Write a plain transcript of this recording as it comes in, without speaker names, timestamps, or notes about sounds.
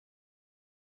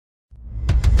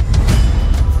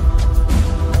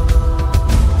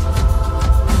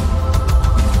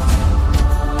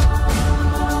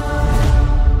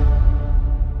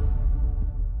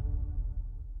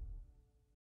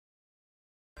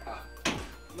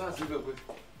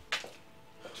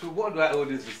So what do I owe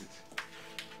this visit?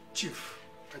 Chief,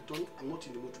 I'm not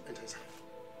in the mood to enter his house.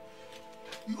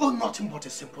 You owe nothing but a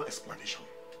simple explanation.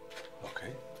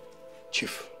 Okay.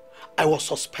 Chief, I was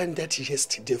suspended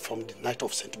yesterday from the night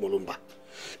of St. Molumba.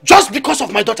 Just because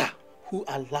of my daughter, who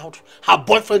allowed her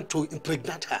boyfriend to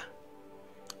impregnate her.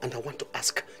 And I want to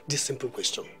ask this simple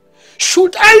question.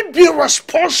 Should I be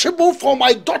responsible for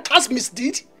my daughter's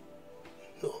misdeed?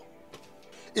 No.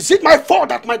 Is it my fault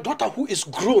that my daughter, who is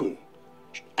grown,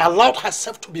 allowed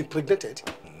herself to be impregnated?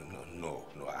 No,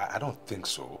 I don't think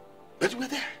so. But you were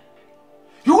there.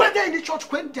 You were there in the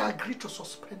church when they agreed to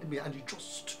suspend me and you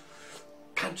just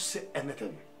can't say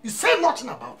anything. You say nothing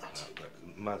about that.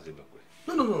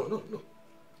 No.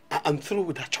 I'm through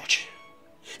with that church.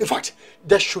 In fact,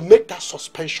 they should make that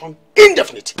suspension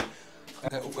indefinite.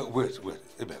 Wait.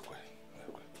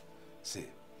 See,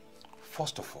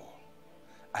 first of all,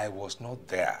 I was not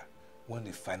there when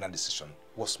the final decision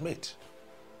was made.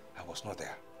 I was not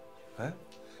there. Huh?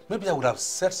 Maybe I would have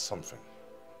said something,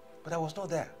 but I was not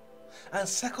there. And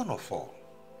second of all,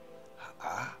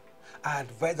 I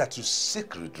advise that you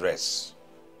seek redress.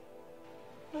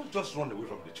 Don't just run away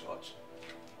from the church.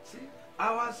 See,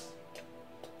 ours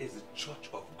is the church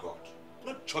of God,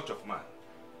 not church of man.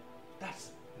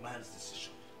 That's man's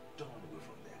decision. Don't run away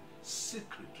from there. Seek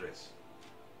redress.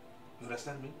 You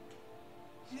understand me?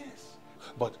 Yes.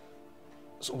 But,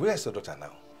 so where is your daughter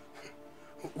now?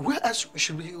 Where else will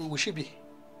she be?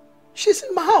 She's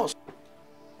in my house.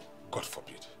 God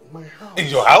forbid. My house. In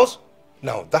your house?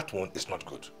 Now that one is not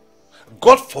good.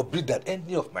 God forbid that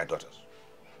any of my daughters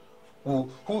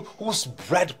whose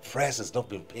bride price has not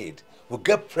been paid will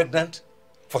get pregnant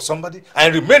for somebody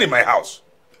and remain in my house.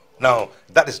 Now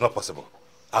that is not possible.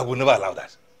 I will never allow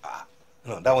that.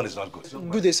 No, that one is not good.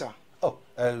 Good day, sir. Oh,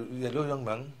 hello young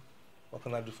man. What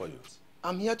can I do for you?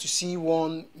 I'm here to see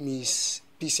one Miss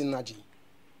Pisinaji.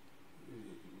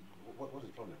 What is the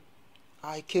problem?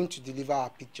 I came to deliver her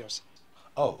pictures.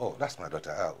 Oh, that's my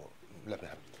daughter. Let me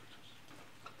have it.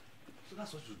 So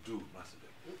that's what you do, Master.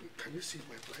 Can you see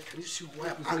my blind? Can you see why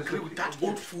I'm angry with that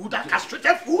old fool, that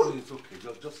castrated fool? It's okay.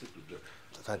 Just sit with them.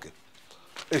 Thank you.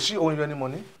 Is she owing you any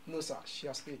money? No, sir. She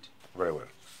has paid. Very well.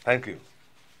 Thank you.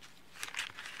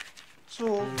 So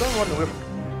don't run away.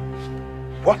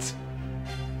 What?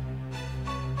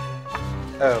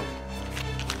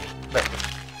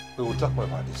 We will talk more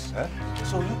about this. Eh?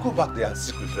 So you go back there and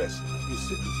seek redress. You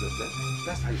seek redress, eh?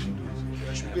 That's how you should do it.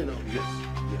 I should go now. Yes.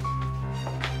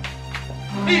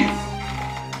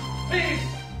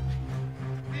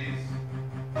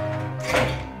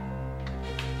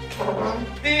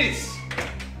 Please.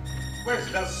 Where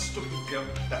is that stupid girl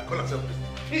that called herself?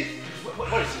 Please.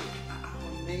 Where is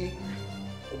she?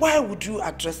 Why would you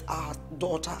address our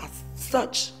daughter as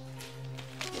such?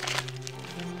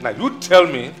 Now you tell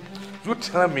me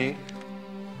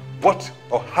what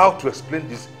or how to explain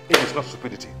this if it's not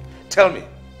stupidity. Tell me.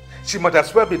 She might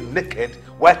as well be naked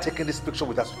while taking this picture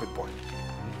with that stupid boy.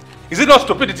 Is it not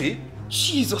stupidity?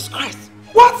 Jesus Christ.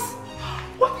 What?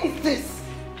 What is this?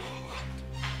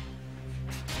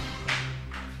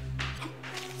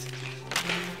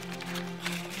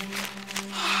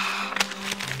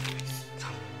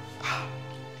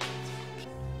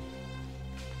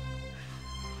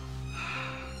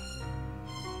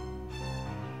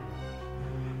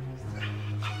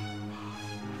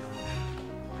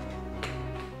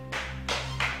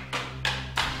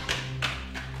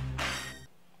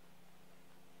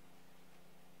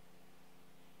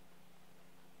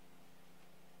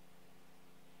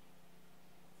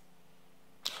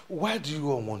 Why do you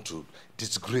all want to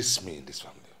disgrace me in this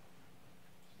family?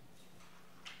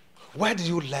 Why do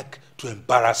you like to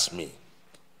embarrass me?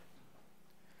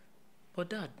 But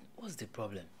Dad, what's the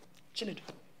problem? Chinedu,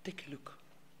 take a look.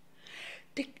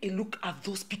 Take a look at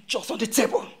those pictures on the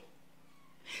table.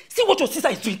 See what your sister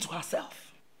is doing to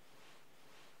herself.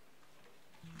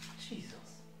 Jesus,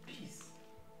 peace.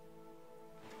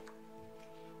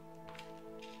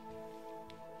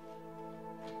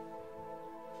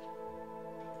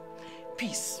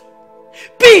 Peace.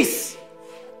 Peace!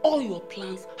 All your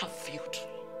plans have failed.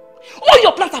 All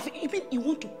your plans have failed. Even you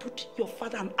want to put your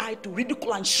father and I to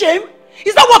ridicule and shame?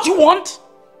 Is that what you want?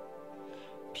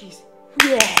 Peace.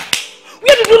 Where?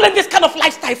 Where did you learn this kind of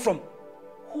lifestyle from?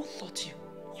 Who taught you?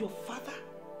 Your father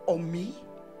or me?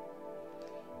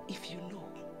 If you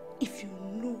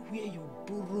know where you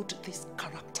borrowed this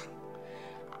character,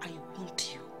 I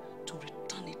want you to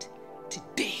return it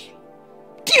today.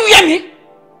 Do you hear me?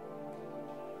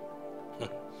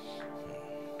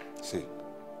 See,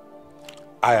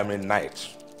 I am a knight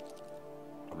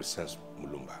of the sense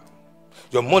Mulumba.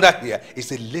 Your mother here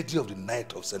is a lady of the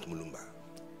night of St. Mulumba.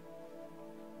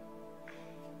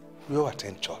 We all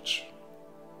attend church.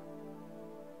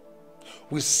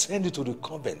 We send you to the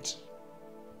convent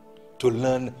to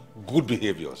learn good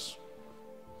behaviors.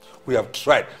 We have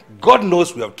tried. God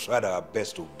knows we have tried our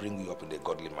best to bring you up in a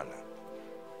godly manner.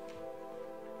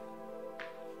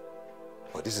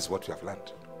 But this is what you have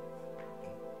learned.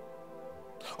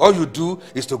 All you do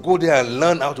is to go there and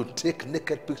learn how to take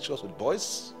naked pictures with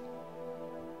boys.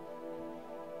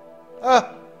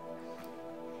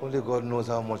 Only God knows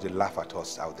how much they laugh at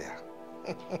us out there.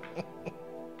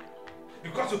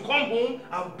 Because you come home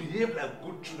and behave like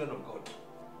good children of God,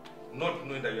 not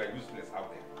knowing that you are useless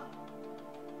out there.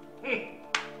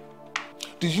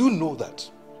 Do you know that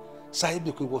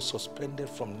Saibekwe was suspended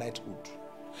from knighthood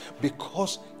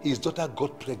because his daughter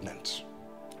got pregnant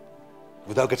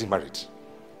without getting married?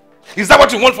 Is that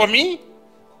what you want from me?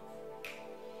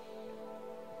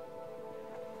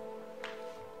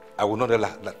 I will not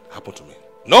let that happen to me.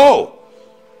 No!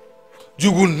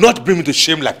 You will not bring me to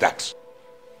shame like that.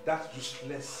 That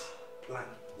useless plan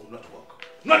will not work.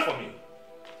 Not for me.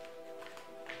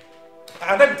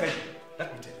 And let me tell you,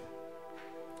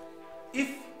 if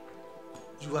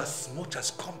you as much as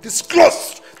come this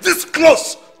close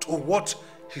to what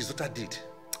his daughter did,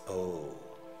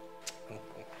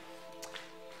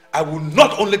 I will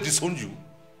not only disown you,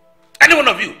 any one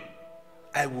of you,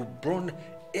 I will burn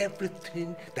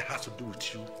everything that has to do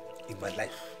with you in my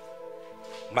life.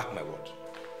 Mark my word.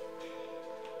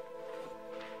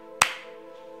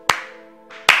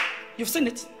 You've seen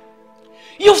it.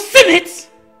 You've seen it.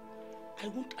 I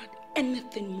won't add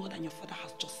anything more than your father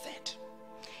has just said.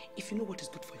 If you know what is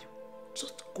good for you,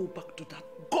 just go back to that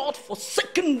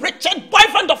God-forsaken, wretched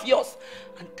boyfriend of yours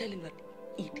and tell him that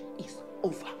it is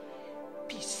over.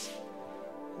 Peace.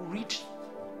 Read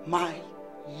my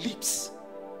lips.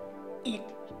 It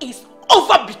is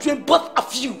over between both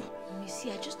of you. You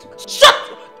see, I just took a... Shut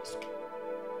your mouth. It's okay.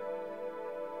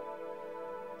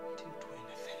 I didn't do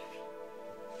anything.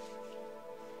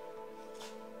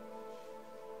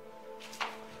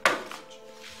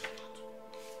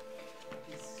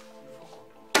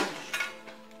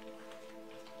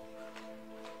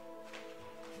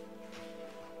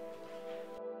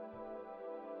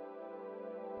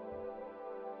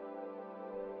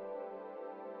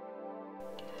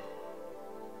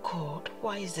 God,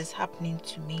 why is this happening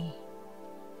to me?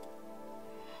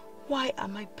 Why are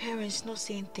my parents not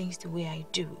saying things the way I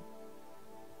do?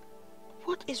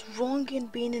 What is wrong in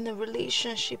being in a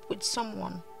relationship with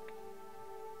someone?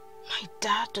 My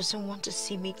dad doesn't want to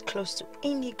see me close to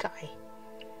any guy.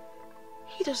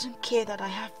 He doesn't care that I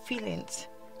have feelings.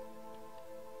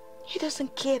 He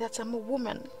doesn't care that I'm a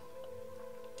woman.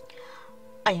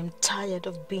 I am tired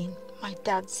of being my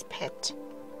dad's pet.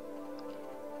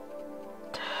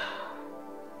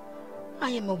 I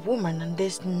am a woman and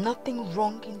there's nothing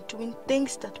wrong in doing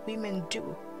things that women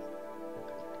do.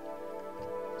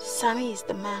 Sammy is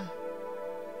the man.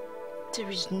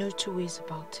 There is no two ways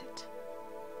about it.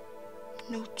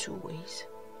 No two ways.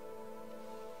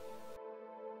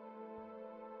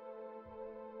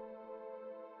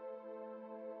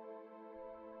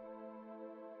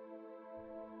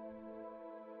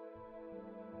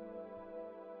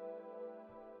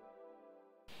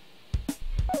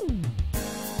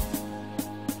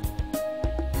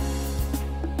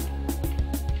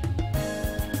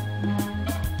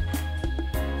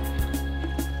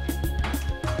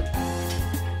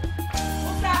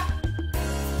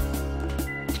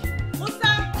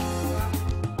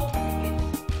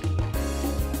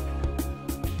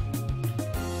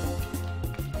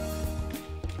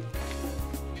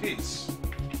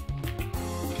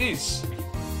 Peace.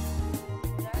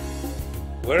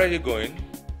 Where are you going?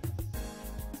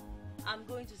 I'm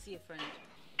going to see a friend.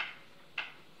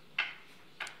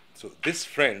 So this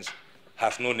friend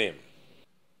has no name.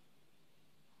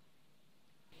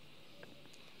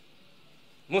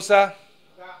 Musa.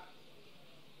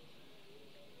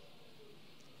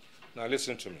 Now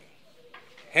listen to me.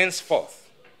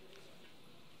 Henceforth,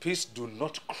 please do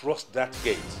not cross that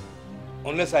gate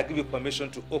unless I give you permission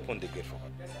to open the gate for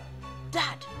her. Yes, sir.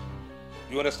 Dad!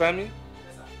 You understand me?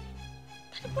 Yes, sir.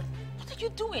 Daddy, what are you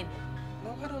doing? Now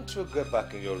why don't you get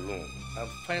back in your room and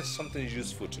find something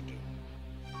useful to do?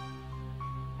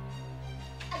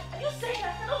 Are you saying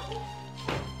that? No.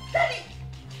 Daddy!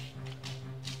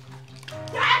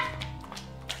 Dad!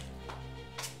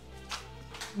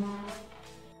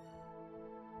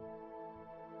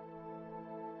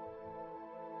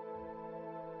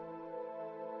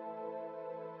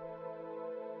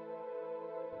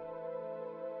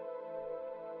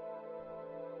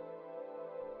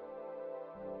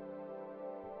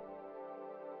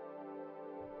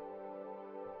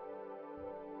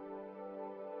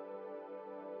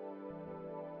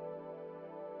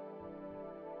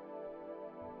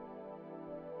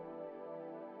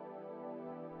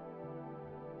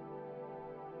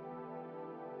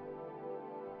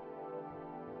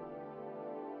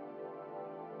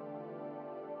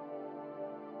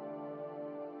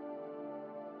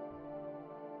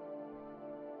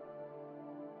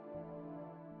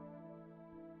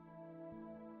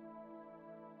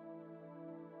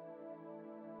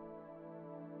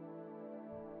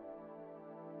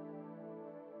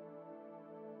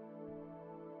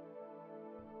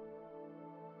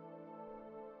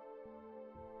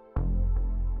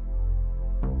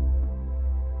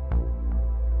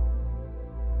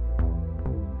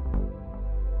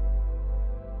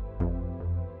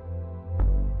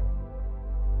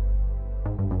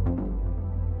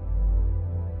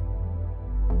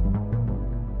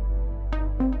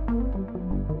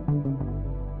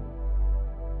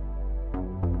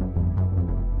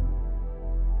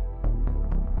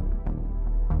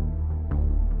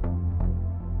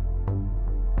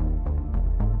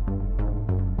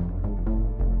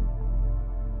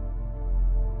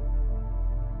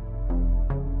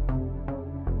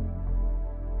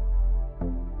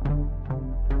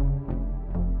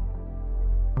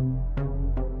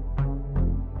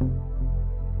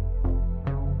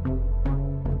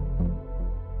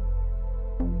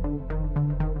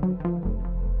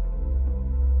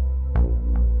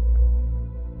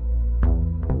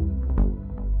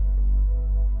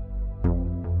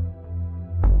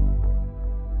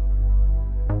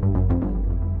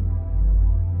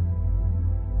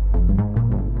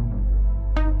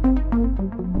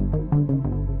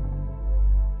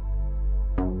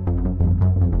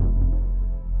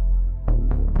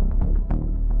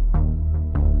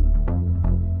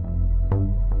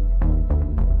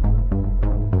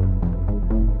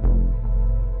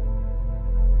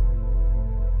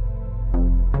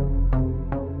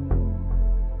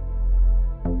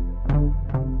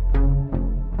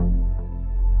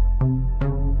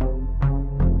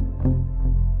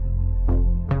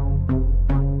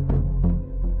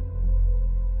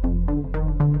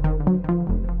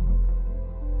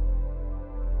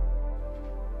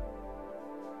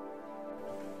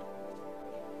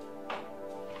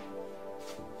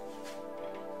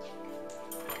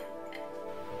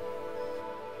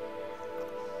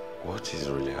 What is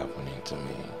really happening to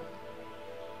me?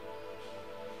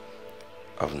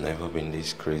 I've never been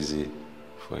this crazy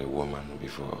for a woman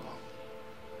before.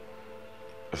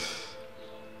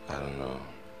 I don't know.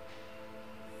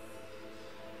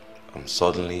 I'm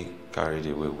suddenly carried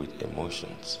away with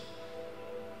emotions.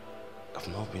 I've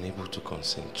not been able to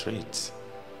concentrate.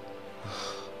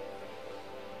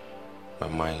 My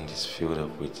mind is filled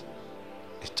up with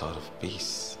a thought of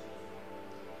peace.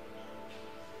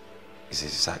 It's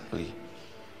exactly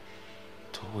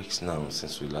 2 weeks now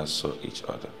since we last saw each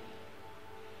other.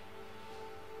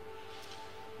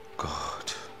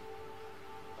 God,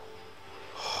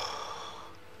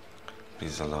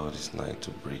 please allow this night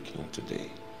to break in today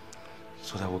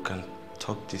so that we can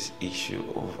talk this issue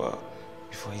over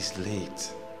before it's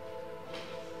late.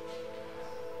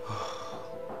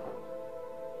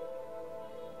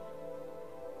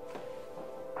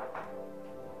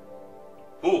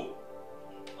 Who?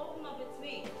 Open up, it's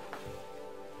me.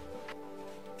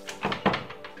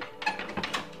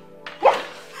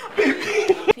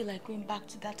 I feel like going back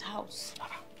to that house.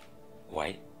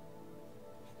 Why?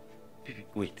 Baby,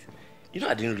 wait. You know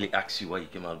I didn't really ask you why you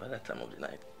came out by that time of the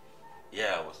night.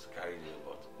 Yeah, I was carrying you,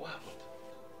 but what happened?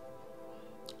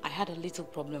 I had a little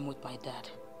problem with my dad.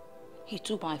 He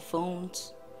took my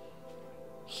phones.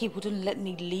 He wouldn't let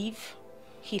me leave.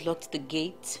 He locked the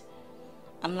gate.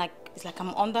 It's like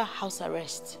I'm under house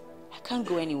arrest. I can't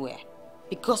go anywhere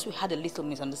because we had a little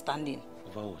misunderstanding.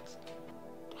 Over what?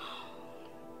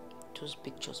 Those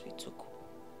pictures we took.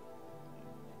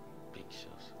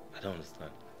 Pictures? I don't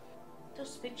understand.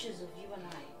 Those pictures of you and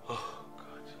I. Oh,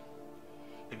 God.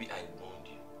 Baby, I warned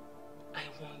you. I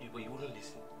warned you, but you wouldn't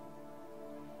listen.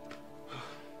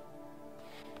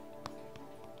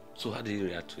 So how did you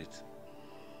react to it?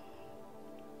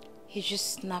 He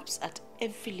just snaps at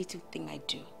every little thing I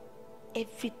do.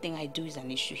 Everything I do is an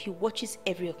issue. He watches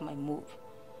every of my move.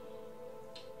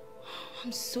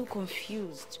 I'm so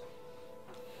confused.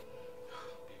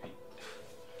 Baby,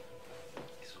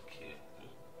 it's okay.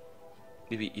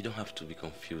 Baby, you don't have to be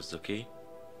confused, okay?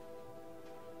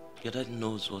 Your dad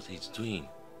knows what he's doing.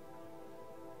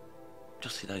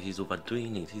 Just see that he's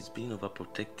overdoing it. He's being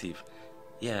overprotective.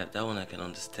 Yeah, that one I can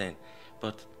understand.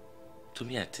 But to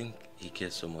me, I think he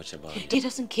cares so much about you. He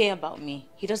doesn't care about me.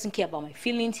 He doesn't care about my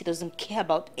feelings. He doesn't care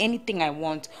about anything I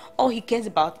want. All he cares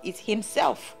about is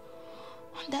himself.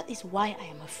 And that is why I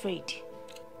am afraid.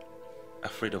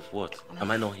 Afraid of what?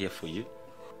 Am I not here for you?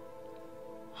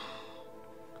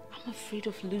 I'm afraid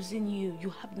of losing you. You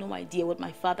have no idea what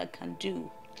my father can do.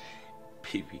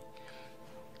 Baby,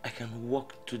 I can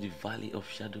walk to the valley of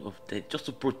shadow of death just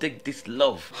to protect this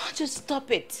love. Just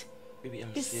stop it. Baby,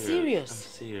 I'm Be serious. serious. I'm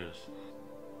serious.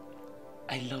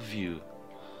 I love you.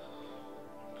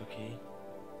 Okay?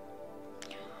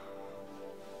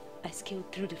 I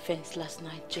scaled through the fence last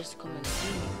night just to come and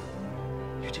see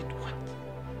you. You did what?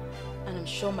 And I'm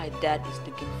sure my dad is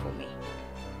looking for me.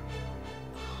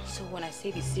 So when I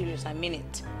say be serious, I mean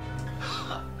it.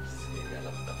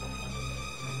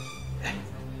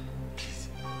 Please,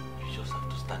 you just have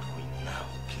to start going now,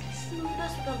 please. No,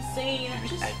 that's what I'm saying.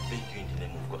 Baby, I beg you in the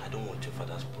name of God, I don't want your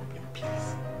father's problem,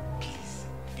 please. Please,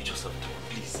 you just have to,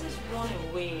 please. Just run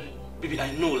away. Baby,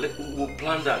 I know, we'll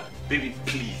plan that. Baby,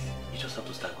 please, you just have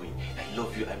to start going. I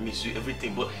love you, I miss you,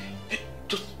 everything, but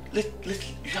just,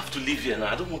 you have to leave here now.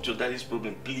 I don't want your daddy's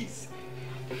problem, please.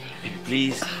 Baby,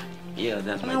 please. Yeah,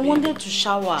 that's my baby. I wanted to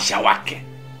shower. Shower?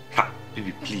 Ha!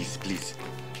 Baby, please, please.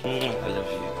 I love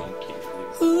you, thank you.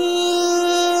 Ooh,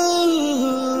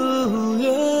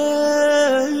 yeah.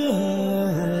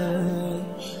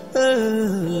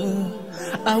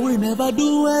 I will never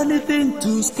do anything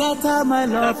to scatter my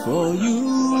love for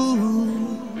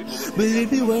you.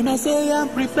 Believe me when I say I'm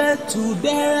prepared to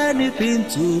bear anything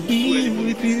to be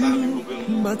with you.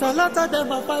 But a lot of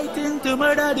them are fighting to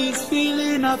murder this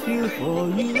feeling I feel for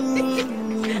you.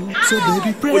 So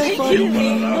baby, pray for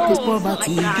me, cause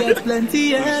poverty gets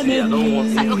plenty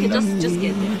enemies. Okay, just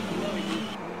get there.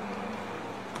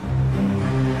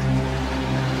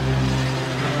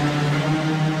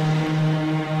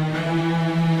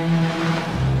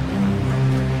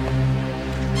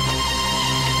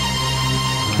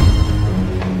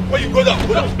 When you go down,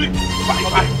 please.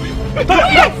 What are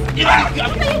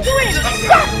you doing?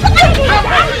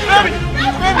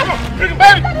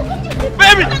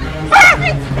 Baby!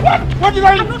 What did I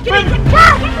do? Baby!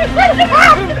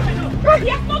 He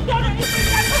has not done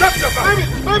anything. Shut your mouth!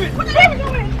 Baby! What are you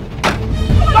doing?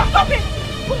 Stop it!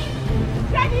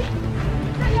 Daddy!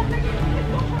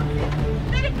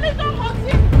 Daddy, please don't hurt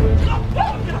him! Stop!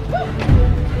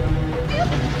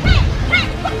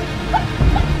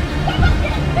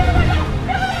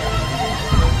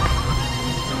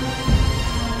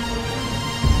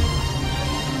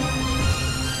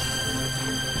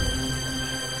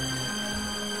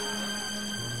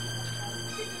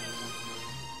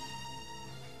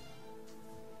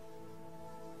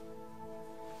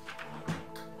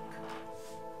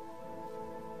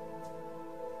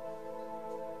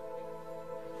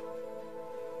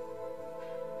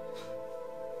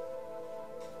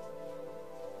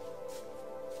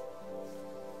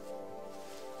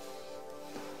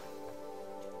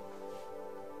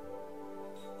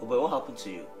 Oh boy, what happened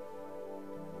to you?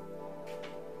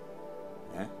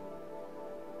 Huh?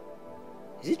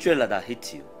 Is it trailer that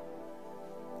hit you?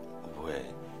 Boy,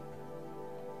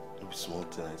 no be small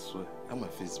thing, I swear. How my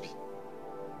face be?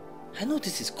 I know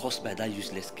this is caused by that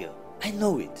useless girl. I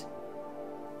know it.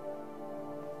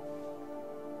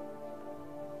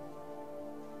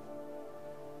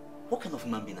 What kind of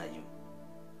human being are you?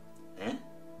 Eh?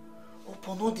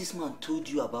 Upon all this man told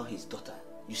you about his daughter,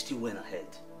 you still went ahead.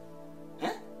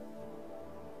 Eh?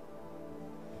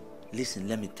 Listen,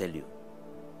 let me tell you.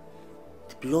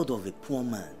 The blood of a poor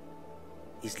man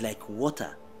is like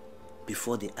water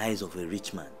before the eyes of a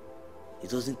rich man. It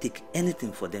doesn't take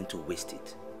anything for them to waste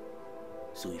it.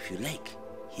 So if you like,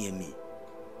 hear me.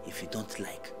 If you don't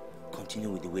like, continue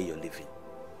with the way you're living.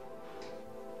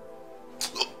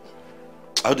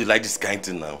 How do you like this kind of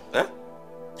thing now? Eh?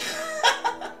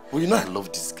 Well, you know I love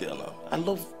this girl now. I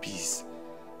love peace.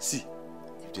 See,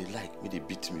 if they like me, they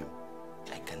beat me.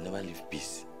 I can never live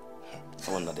peace.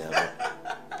 Someone that they are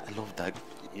I love that.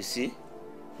 You see?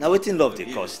 Now waiting love the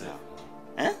cost now.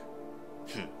 Eh?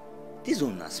 This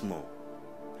one is small.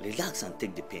 Relax and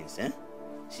take the pains, eh?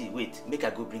 See, wait, make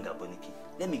I go bring Aboniki.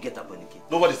 Let me get Aboniki.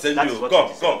 Nobody said you.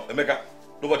 Come, Emeka.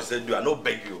 Nobody said you. I no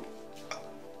beg you.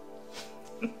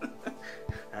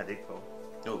 They come.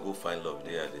 No, go find love.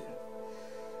 They are there.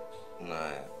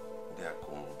 Nah, they are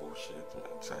come bullshit, man.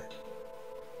 Try.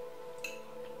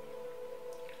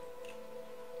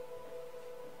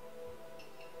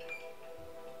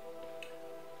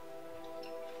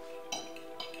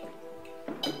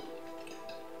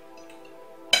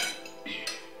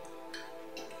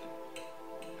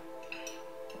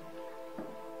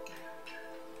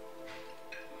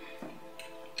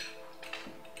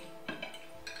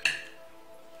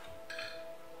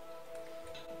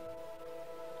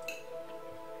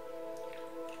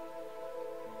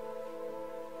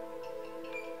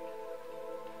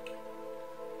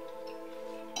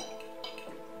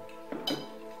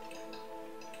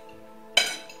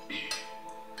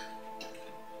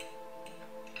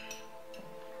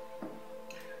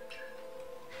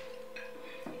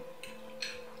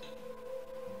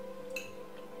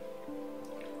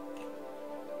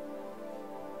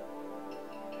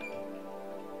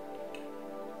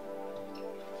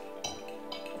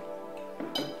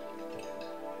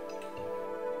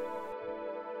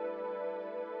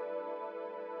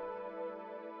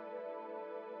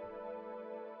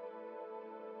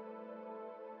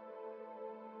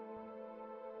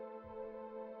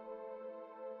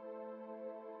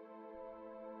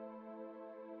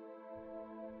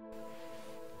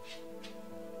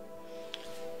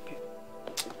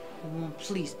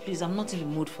 Please, I'm not in the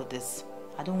mood for this.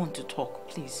 I don't want to talk,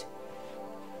 please.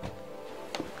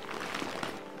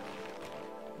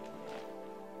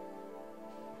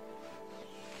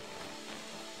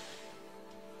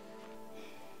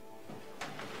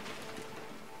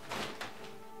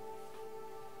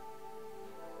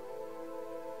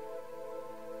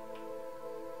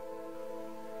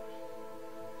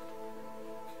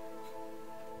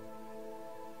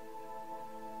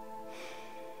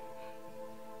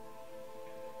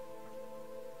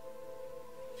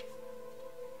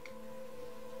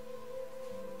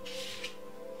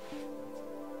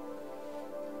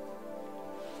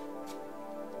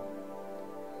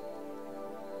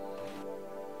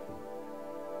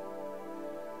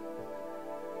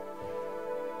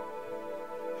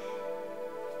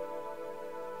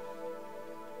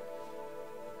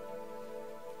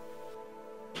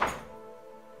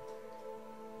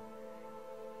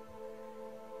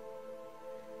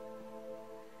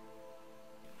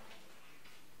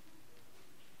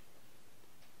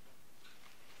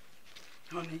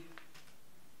 Honey,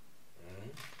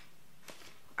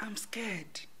 I'm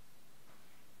scared.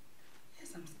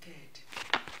 Yes, I'm scared.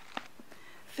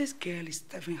 This girl is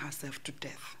starving herself to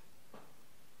death.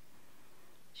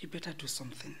 You better do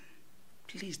something.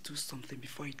 Please do something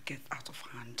before it gets out of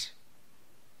hand.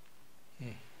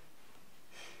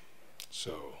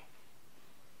 So,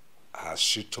 has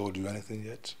she told you anything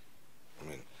yet? I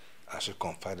mean, has she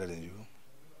confided in you?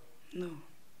 No.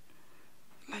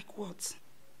 Like what?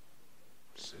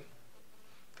 See,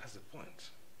 that's the point.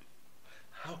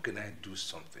 How can I do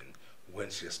something when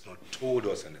she has not told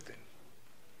us anything?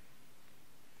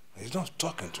 He's not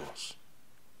talking to us.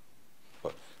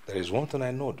 But there is one thing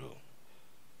I know, though.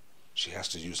 She has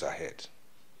to use her head.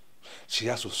 She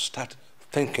has to start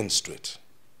thinking straight.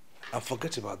 And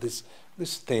forget about this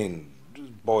thing, this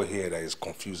boy here that is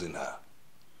confusing her.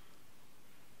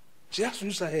 She has to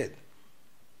use her head.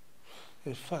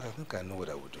 In fact, I think I know what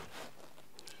I would do.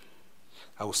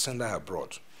 I will send her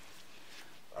abroad.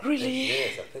 Really?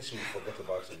 Yes, I think she will forget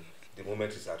about it the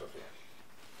moment she's out of here.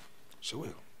 She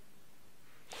will.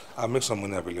 I'll make some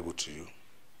money available to you.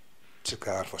 Take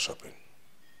her out for shopping.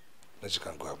 Then she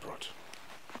can go abroad.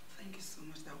 Thank you so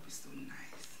much. That would be so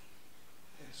nice.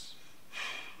 Yes.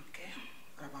 Okay.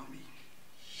 What about me?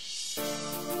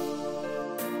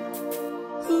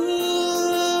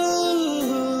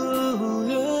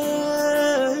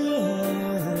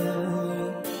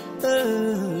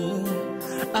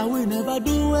 I will never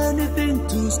do anything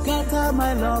to scatter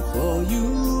my love for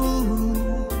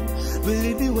you.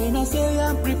 Believe me when I say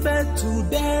I'm prepared to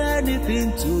dare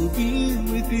anything to be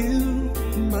with you.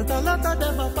 But a lot of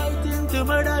them are fighting to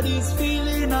murder this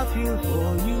feeling I feel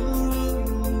for you.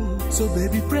 So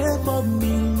baby pray for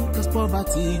me, cause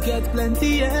poverty gets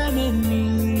plenty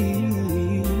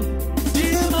enemy.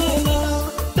 Dear my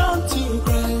love, don't you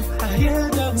cry. I hear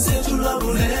them say true love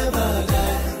will never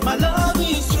die. My love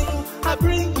is true, I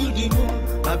bring you the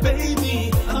moon. My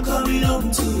baby, I'm coming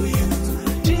home to you.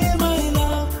 Dear my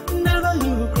love, never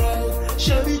you cry.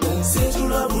 Sherry don't say true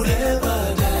love will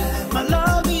never die. My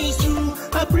love is true,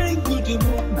 I bring you the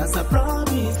moon. As I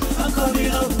promise, I'm coming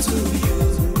home to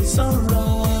you.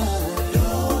 Sunrise,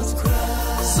 don't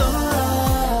cry.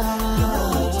 Sunrise,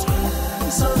 don't cry.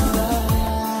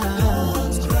 Sunrise,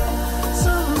 don't cry.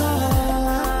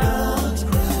 Sunrise, don't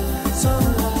cry.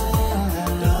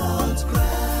 Sunrise, don't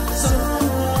cry.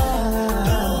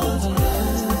 Sunrise, don't cry.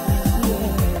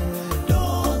 Yeah.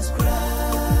 Don't cry.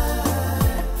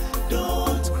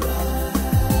 Don't cry.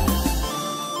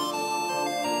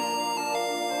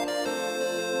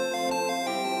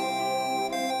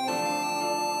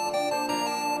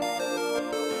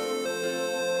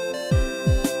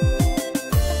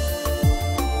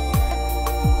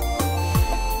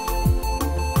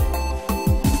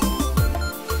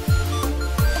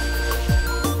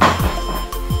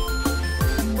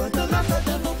 But a lot of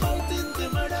them are fighting to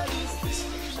murder this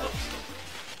feeling.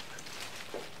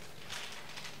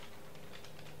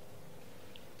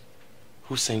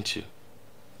 Who sent you?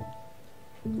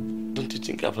 Don't you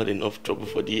think I've had enough trouble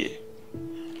for the year?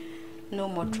 No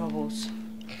more troubles.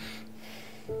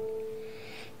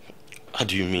 How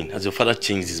do you mean? Has your father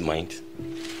changed his mind?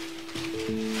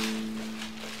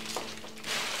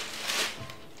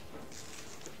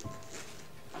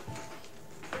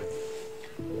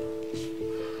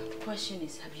 The question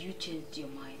is, have you changed your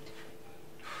mind?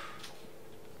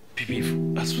 Baby,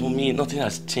 as for me, nothing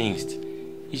has changed.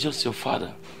 He's just your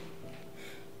father.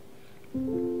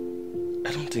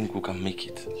 I don't think we can make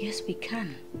it. Yes, we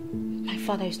can. My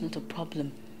father is not a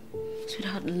problem.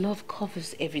 Sweetheart, love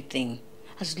covers everything.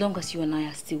 As long as you and I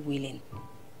are still willing.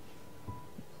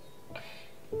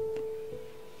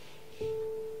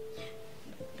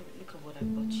 Look at what I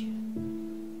bought you.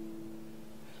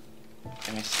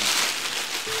 Let me see.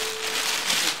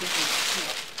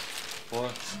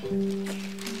 What?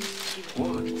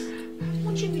 What?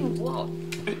 What do you mean, what?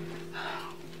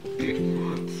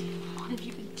 What? What have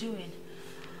you been doing?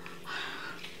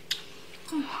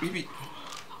 Baby.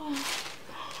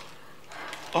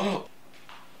 Oh.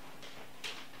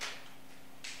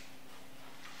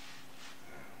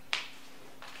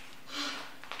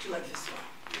 Do you like this one?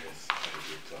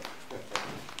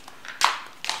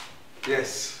 Yes,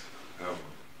 yes.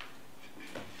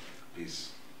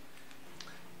 Please.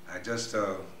 I just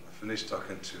finished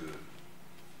talking to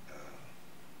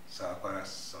Sarapara's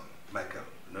son, Michael.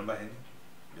 Remember him?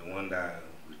 The one that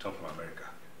returned from America.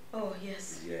 Oh,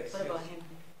 yes. Yes. What about him?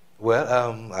 Well,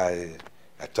 I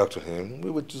talked to him.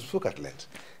 We spoke at length,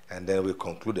 and then we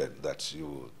concluded that you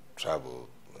would travel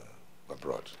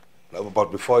abroad.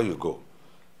 But before you go,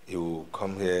 you will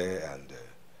come here and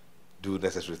do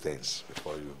necessary things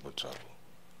before you would travel.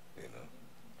 You know.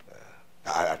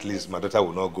 At least my daughter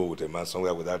will not go with a man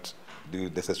somewhere without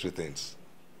doing necessary things.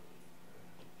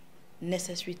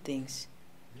 Necessary things?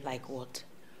 Like what?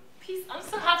 Please, I'm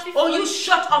so happy for Oh, you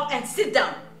shut up and sit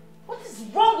down. What is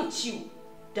wrong with you,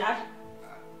 Dad?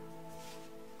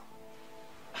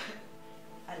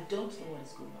 I don't know what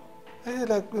is going on. Hey,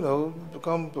 like, you know,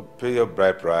 come pay your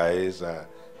bride price,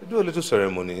 do a little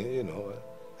ceremony, you know.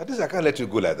 At least I can't let you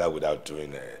go like that without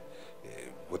doing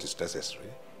what is necessary.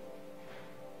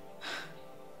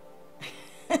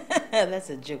 That's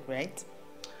a joke, right?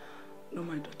 No,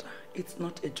 my daughter, it's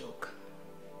not a joke.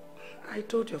 I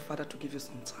told your father to give you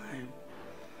some time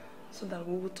so that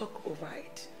we will talk over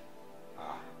it.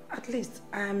 At least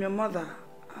I am your mother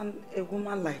and a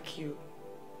woman like you.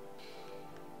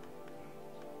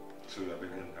 So you are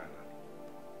begging her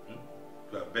now?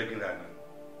 You are begging her now?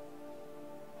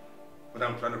 But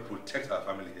I'm trying to protect our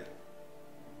family here.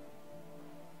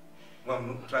 Well,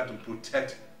 I'm trying to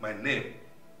protect my name,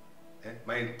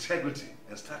 my integrity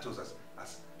and status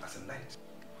as a knight.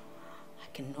 I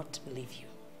cannot believe you.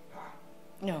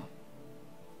 No,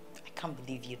 I can't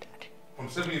believe you, Dad. I'm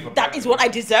saving you from that is what I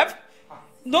deserve?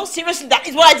 No, seriously, that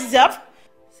is what I deserve?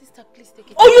 Sister, please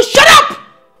take it. Oh, you shut up!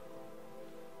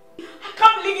 I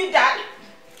can't believe you, Dad.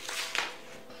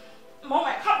 Mom,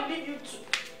 I can't believe you too.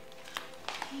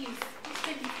 Please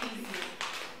take it easy.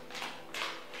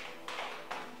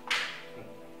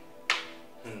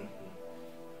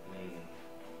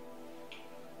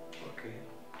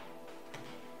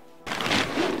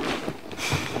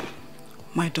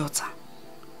 My daughter,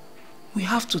 we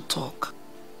have to talk.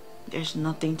 There's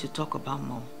nothing to talk about,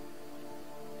 Mom.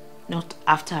 Not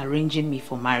after arranging me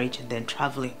for marriage and then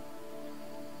traveling.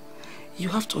 You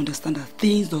have to understand that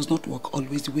things does not work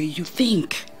always the way you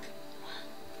think.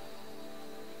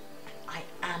 I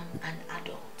am an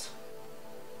adult.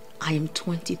 I am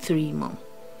 23, Mom.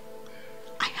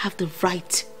 I have the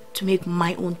right to make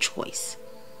my own choice.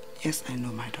 Yes, I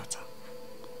know, my daughter.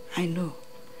 I know.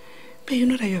 But you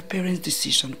know that your parents'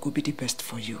 decision could be the best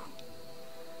for you.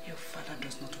 Your father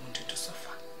does not want you to suffer.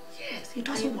 Yes, he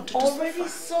doesn't want you to suffer. I'm already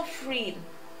suffering.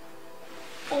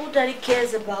 All that he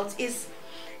cares about is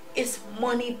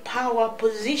money, power,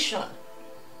 position.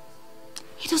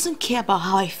 He doesn't care about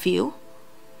how I feel.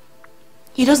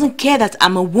 He doesn't care that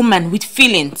I'm a woman with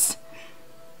feelings.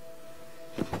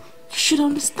 You should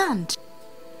understand.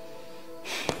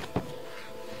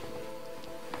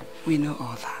 We know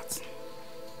all that.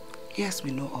 Yes,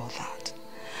 we know all that.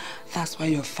 That's why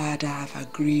your father have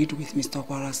agreed with Mr.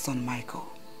 Wara's son Michael,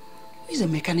 who is a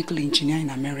mechanical engineer in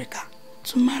America,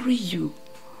 to marry you.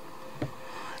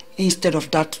 Instead of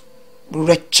that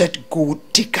wretched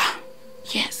gold digger.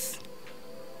 Yes.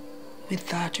 With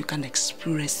that, you can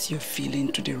express your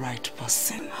feeling to the right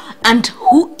person. And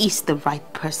who is the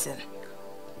right person?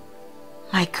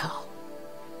 Michael.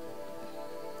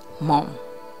 Mom.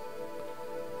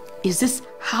 Is this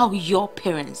how your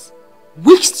parents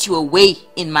whisked you away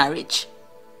in marriage?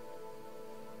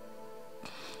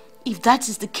 If that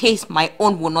is the case, my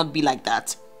own will not be like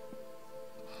that.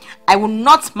 I will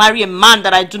not marry a man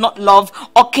that I do not love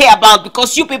or care about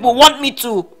because you people want me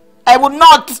to. I will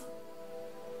not.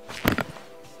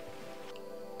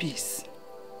 Peace.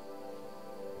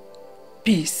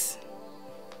 Peace.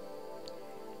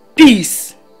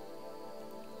 Peace.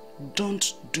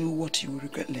 Don't do what you will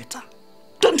regret later.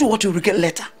 Don't do what you will regret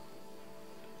later.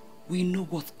 We know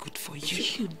what's good for you.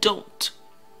 You don't.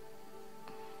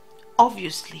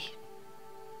 Obviously.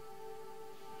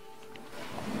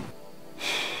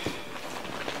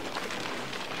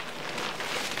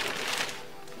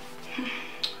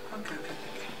 Okay.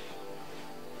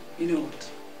 You know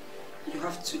what? You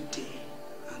have today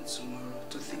and tomorrow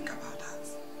to think about that.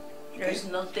 Okay? There's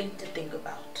nothing to think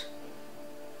about.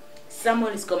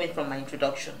 Someone is coming from my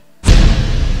introduction.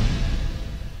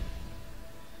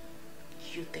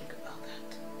 You think about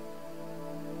that.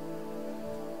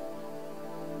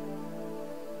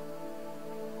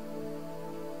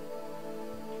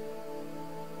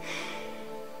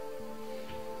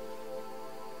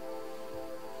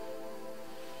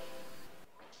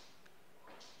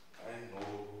 I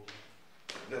know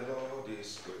the Lord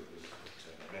is good.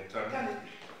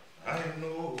 I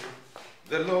know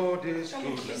the Lord is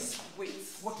good. Please wait.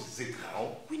 What is it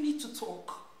now? We need to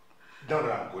talk. Now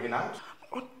that I'm going out?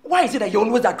 Why is it that you're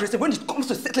always aggressive when it comes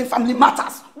to settling family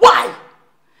matters? Why?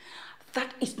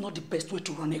 That is not the best way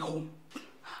to run a home.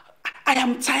 I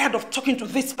am tired of talking to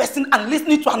this person and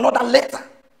listening to another letter.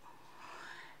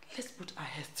 Let's put our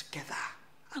heads together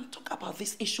and talk about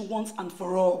this issue once and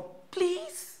for all.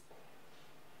 Please?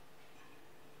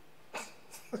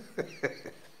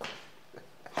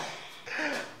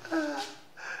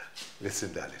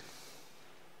 Listen, darling.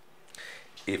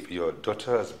 If your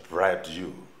daughter has bribed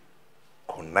you,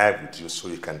 connived with you so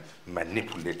you can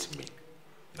manipulate me,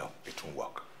 no, it won't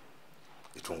work.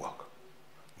 It won't work.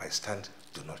 My stand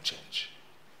do not change.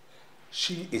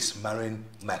 She is marrying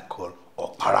Michael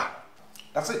Okpara.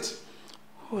 That's it.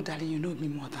 Oh, darling, you know me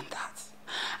more than that.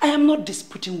 I am not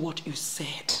disputing what you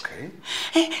said. Okay.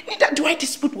 Neither do I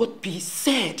dispute what B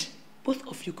said. Both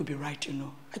of you could be right, you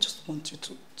know. I just want you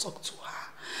to talk to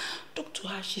her. Talk to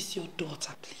her. She's your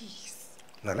daughter, please.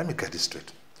 Now, let me get this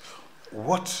straight.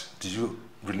 What do you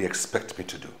really expect me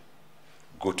to do?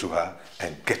 Go to her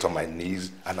and get on my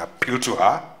knees and appeal to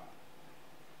her?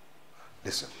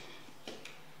 Listen,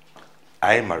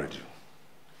 I married you.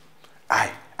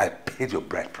 I paid your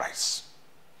bride price.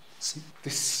 See,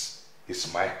 this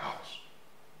is my house.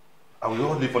 And we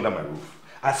all live under my roof.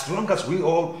 As long as we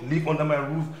all live under my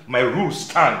roof, my rule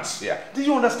stands here. Do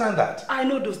you understand that? I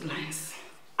know those lines.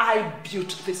 I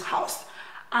built this house.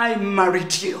 I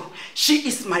married you. She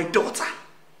is my daughter.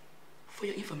 For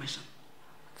your information,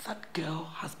 that girl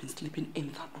has been sleeping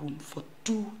in that room for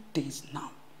 2 days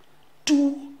now.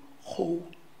 2 whole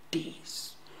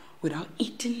days. Without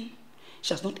eating.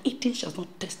 She has not eaten, she has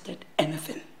not tasted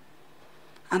anything.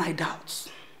 And I doubt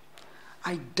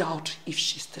if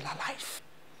she's still alive.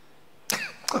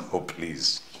 Oh,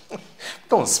 please.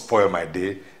 Don't spoil my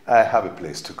day. I have a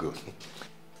place to go.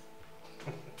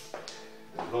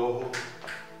 The Lord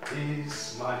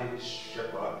is my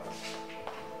shepherd.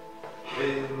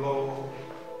 The Lord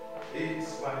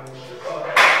is my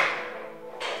shepherd.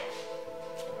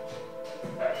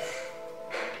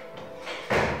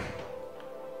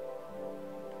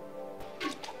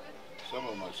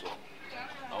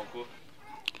 Uncle,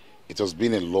 it has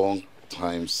been a long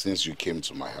time since you came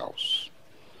to my house.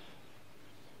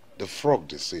 The frog,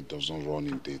 they say, doesn't run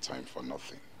in daytime for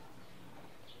nothing.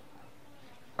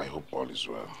 I hope all is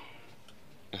well.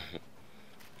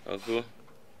 Uncle,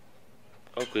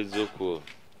 it's okay.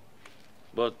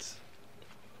 But,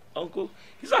 Uncle,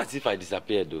 it's not as if I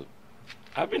disappeared though.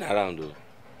 I've been around though.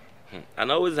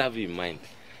 And I always have you in mind.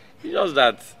 It's just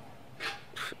that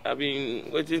I've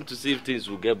been waiting to see if things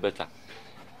will get better.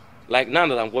 Like now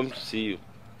that I'm coming to see you,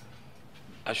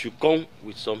 I should come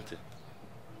with something.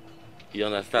 You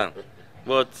understand?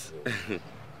 But,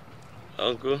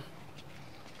 Uncle,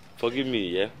 forgive me,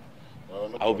 yeah? Well,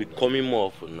 no I'll be coming more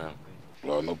often now.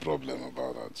 Well, no problem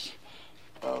about that.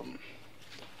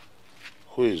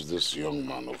 Who is this young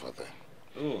man over there?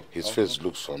 Oh, His Uncle. face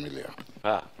looks familiar.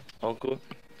 Ah, Uncle,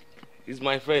 he's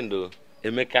my friend though,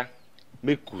 Emeka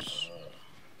Mekus.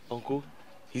 Uncle,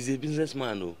 he's a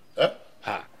businessman though. Eh?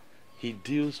 Ah, he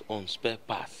deals on spare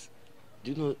parts.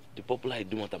 Do you know the popular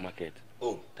Idumota market?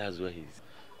 Oh. That's where he's.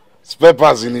 Spare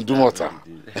parts in Idumota.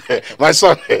 My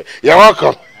son, you're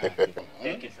welcome.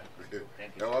 Thank you, sir.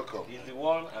 Thank you. You're welcome. He's the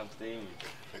one I'm staying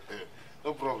with.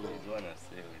 No problem. He's the one I'm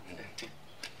staying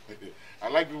with. I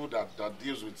like people that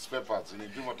deals with spare parts in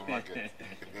Idumota market.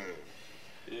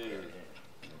 Yeah.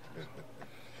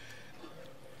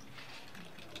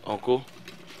 Uncle,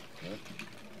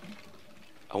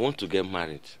 I want to get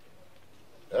married.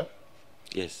 Yeah?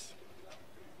 Yes.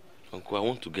 Uncle, I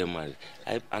want to get married.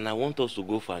 And I want us to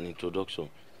go for an introduction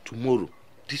tomorrow.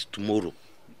 This tomorrow.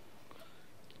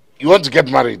 You want to get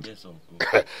married? Yes,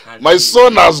 Uncle. My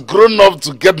son has grown up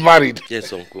to get married.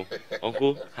 Yes, Uncle.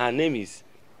 Uncle, her name is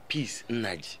Peace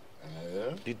Nnaji.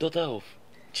 The daughter of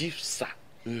Chief Sir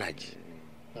Nnaji.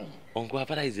 Uncle, her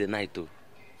father is a knight too.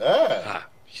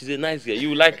 She's a nice girl.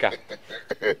 You like her.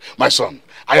 My son,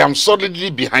 I am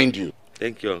solidly behind you.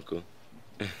 Thank you, Uncle.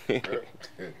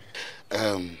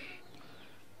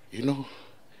 You know,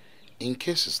 in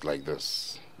cases like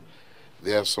this,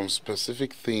 there are some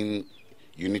specific thing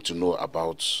you need to know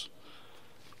about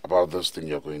this thing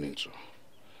you're going into.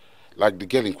 Like the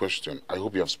girl in question, I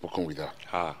hope you have spoken with her.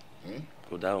 Well,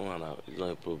 that one is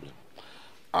not a problem.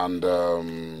 And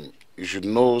you should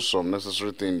know some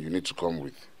necessary thing you need to come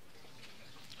with.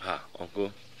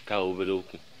 Uncle,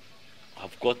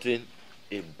 I've gotten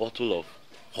a bottle of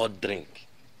hot drink.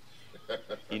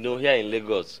 You know, here in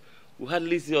Lagos, we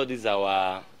hardly see all this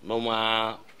our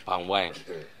normal palm wine.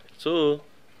 So,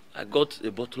 I got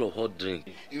a bottle of hot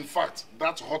drink. In fact,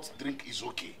 that hot drink is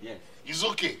okay. Yes. It's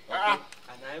okay. And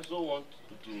I also want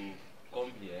to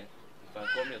come here. If I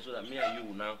come here so that me and you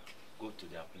will now go to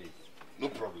their place. No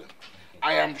problem.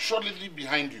 I am solidly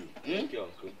behind you. Thank you,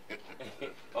 Uncle.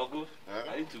 Uncle,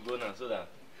 I need to go now so that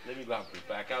let me go and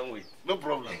prepare. I can't wait. No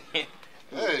problem.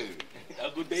 Hey,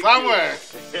 Uncle, thank Samuel. you.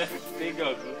 Thank you,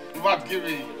 Uncle. What give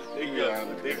me? Thank you,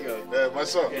 Uncle. Thank you. My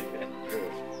son.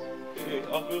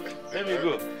 Uncle, let me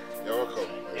go. You're welcome.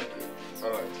 Thank you.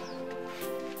 All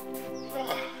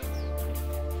right.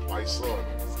 My son.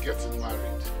 getting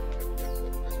married.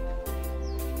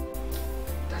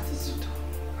 That is it.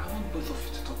 I want both of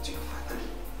you to talk to your father.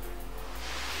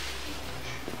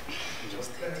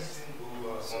 Just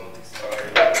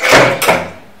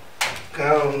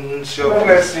count your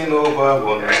blessing over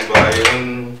one by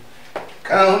one.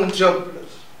 Count your blessing.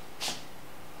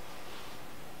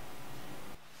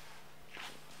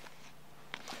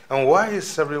 And why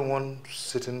is everyone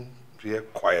sitting here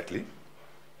quietly?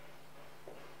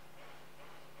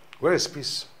 Where is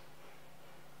Peace?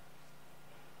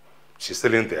 She's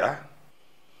still in there?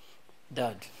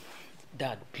 Dad,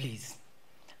 please.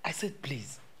 I said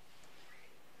please.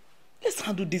 Let's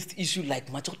handle this issue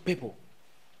like matured people.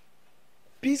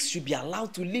 Peace should be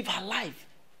allowed to live her life.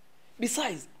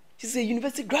 Besides, she's a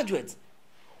university graduate.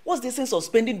 What's the sense of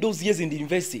spending those years in the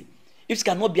university if she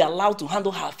cannot be allowed to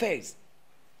handle her affairs?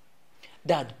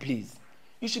 Dad, please,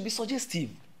 you should be suggestive.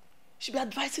 You should be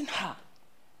advising her.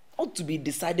 Not to be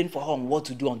deciding for her on what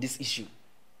to do on this issue.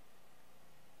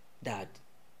 Dad,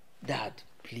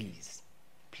 please,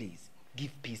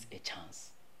 give Peace a chance.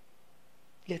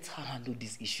 Let her handle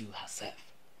this issue herself.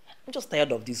 I'm just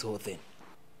tired of this whole thing.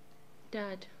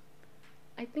 Dad,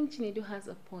 I think Chinedu has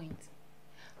a point.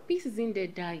 Peace is in there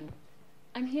dying.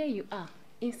 And here you are,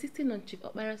 insisting on Chief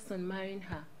Okpara's son marrying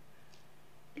her.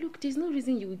 Look, there's no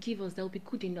reason you will give us that will be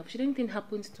good enough should anything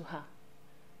happen to her.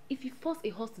 If you force a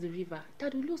horse to the river,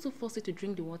 Dad will also force it to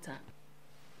drink the water.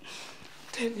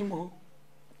 Tell him, oh.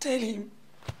 Tell him.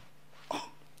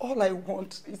 All I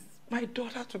want is my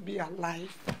daughter to be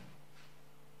alive.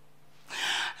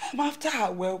 I'm after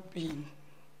her well-being.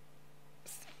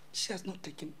 She has not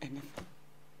taken anything.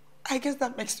 I guess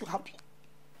that makes you happy.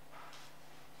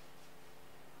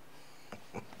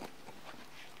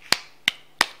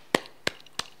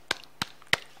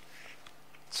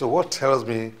 So what tells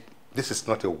me this is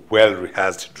not a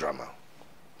well-rehearsed drama?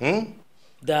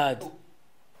 Dad.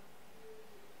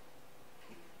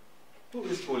 Who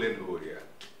is fooling who here?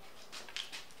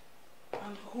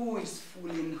 And who is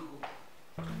fooling who?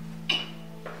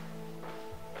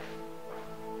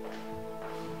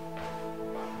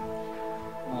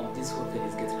 Mom, this whole thing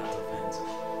is getting out of hand.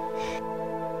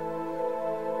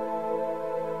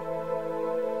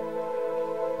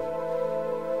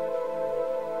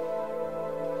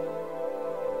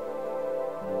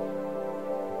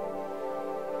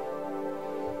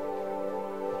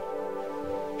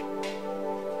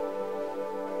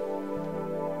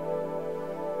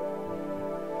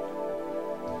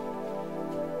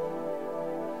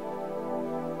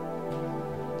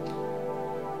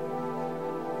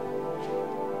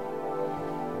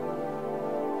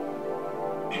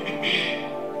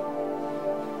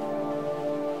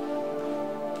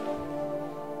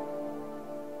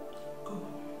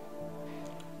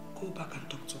 Go back and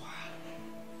talk to her.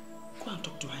 Go and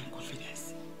talk to her in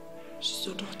confidence. She's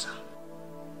your daughter.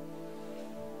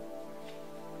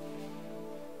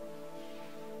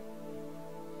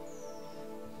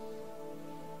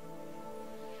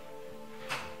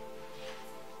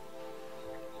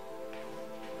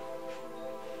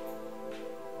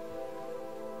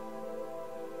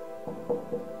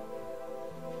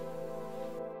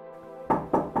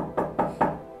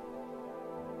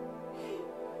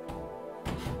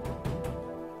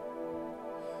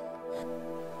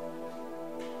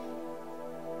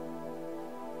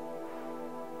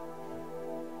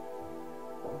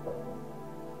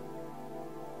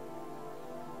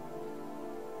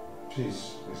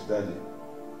 Please, it's Daddy.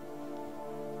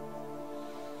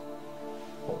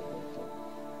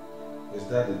 It's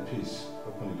Daddy, please,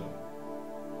 open the door.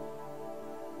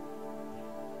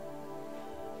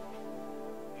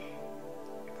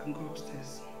 You can go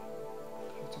upstairs.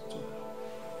 I'll talk to her.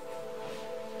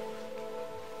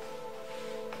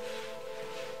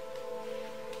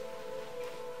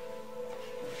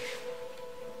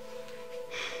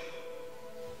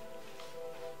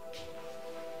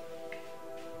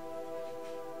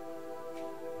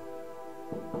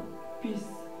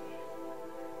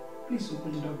 Please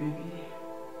open the door, baby.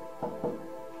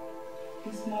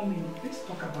 It's mommy. Let's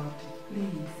talk about it,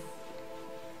 please.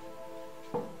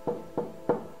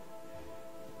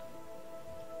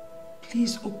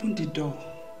 Please open the door.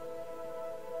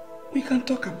 We can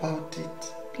talk about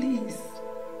it, please.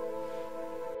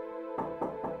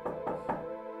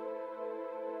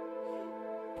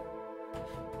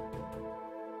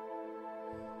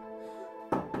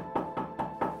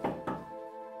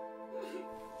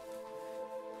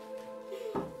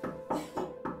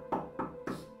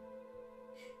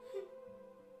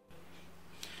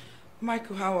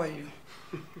 Michael, how are you?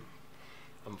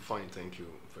 I'm fine, thank you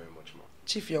very much, Mom.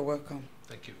 Chief, you're welcome.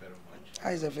 Thank you very much.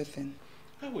 How is everything?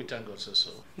 We thank God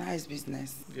so. Nice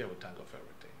business. Yeah, we thank God for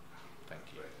everything. Thank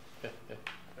you.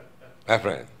 My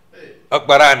friend. Hey.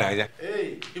 Okbarana, yeah.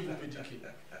 Hey, Ibubedike.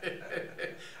 Hey,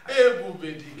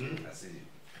 Ibubedike. I see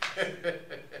you.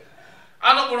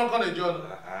 I don't want to John.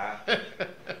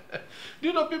 Do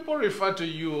you know people refer to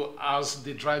you as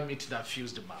the dry meat that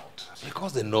fills the mouth?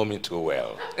 Because they know me too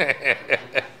well.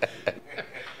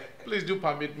 Please do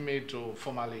permit me to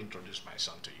formally introduce my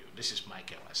son to you. This is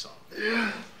Michael, my son.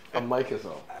 I'm Michael,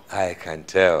 sir. I can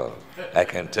tell. I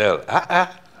can tell.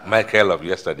 Michael of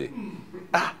yesterday.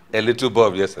 A little boy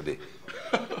of yesterday.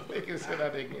 You can say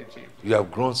that again, Chief. You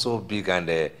have grown so big and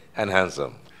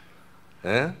handsome.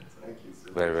 Huh? Thank you,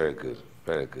 sir. Very, very good.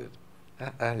 Very good.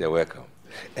 You're welcome.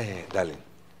 Darling,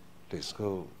 please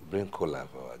go bring cola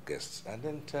for our guests and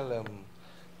then tell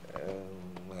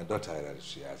my daughter that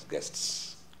she has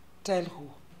guests. Tell who?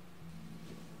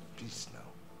 Please now.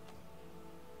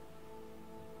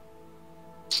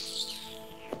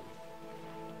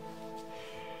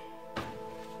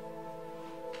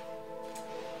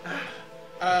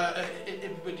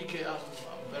 Ibubedike, I'm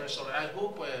very sorry. I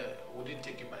hope we didn't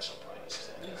take you by surprise.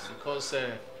 Because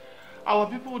our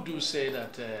people do say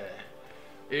that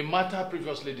a matter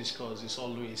previously discussed is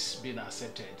always being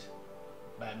accepted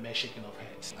by a mere shaking of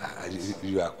heads.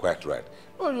 You are quite right.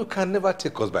 No, you can never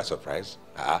take us by surprise.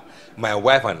 My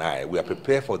wife and I, we are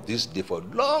prepared for this day for a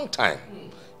long time.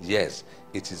 Yes,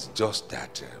 it is just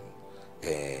that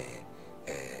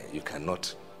you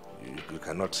cannot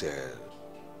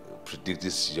predict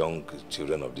these young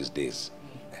children of these days.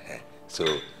 So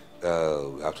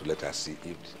we have to let us see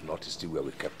if not is still where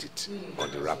we kept it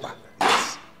on the wrapper.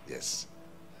 Yes, yes.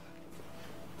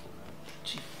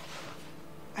 Chief,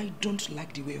 I don't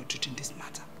like the way you're treating this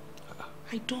matter.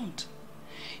 I don't.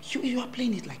 You are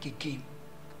playing it like a game.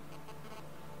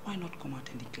 Why not come out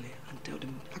and declare and tell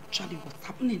them actually what's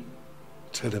happening?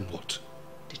 Tell them what?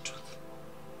 The truth.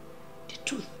 The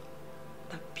truth.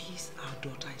 That Peace, our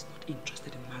daughter, is not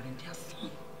interested in marrying their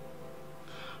son.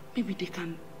 Maybe they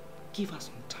can give us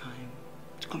some time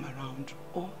to come around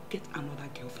or get another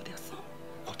girl for their son.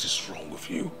 What is wrong with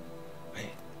you? Hey,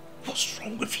 what's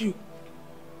wrong with you?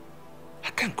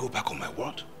 I can't go back on my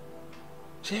word.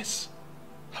 Yes,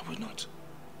 I will not.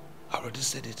 I already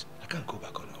said it. I can't go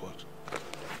back on my word.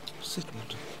 Sit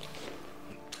down.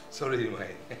 Sorry,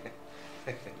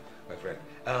 my friend.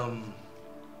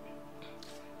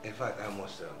 In fact,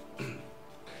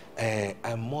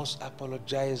 I must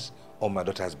apologize on my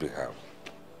daughter's behalf.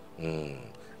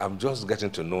 I'm just getting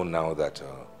to know now that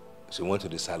she went to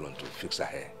the salon to fix her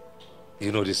hair.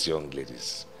 You know these young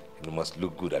ladies. You must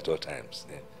look good at all times.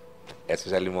 Yeah?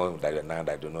 Especially more that now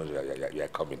that I don't know you are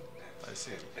coming. I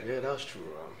see. Yeah, that's true.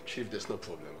 Chief, there's no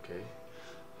problem, okay?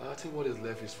 I think what is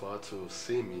left is for her to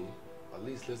see me. At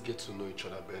least let's get to know each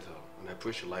other better. And I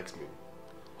pray she likes me.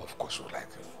 Of course you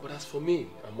like her. But as for me,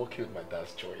 I'm okay with my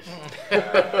dad's choice.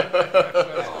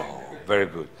 Oh, very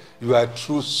good. You are a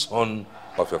true son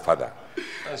of your father.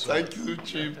 Thank you,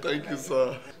 Chief. Thank you,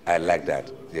 sir. I like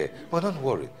that. Yeah. But don't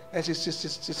worry.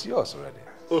 It's yours already.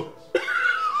 Oh.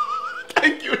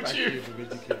 Thank you, Chief.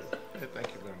 Thank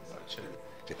you very much.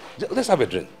 Let's have a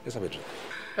drink. Let's have a drink.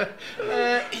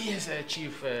 Yes,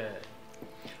 Chief.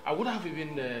 I would have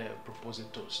even proposed a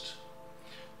toast.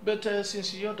 But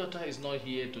since your daughter is not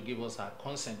here to give us her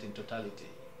consent in totality,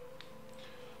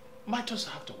 might just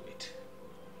have to wait.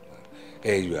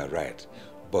 You are right.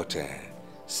 But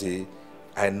see,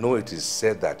 I know it is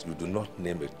said that you do not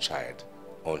name a child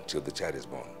until the child is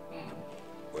born.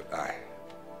 But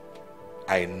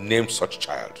I named such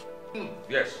child.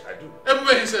 Yes, I do.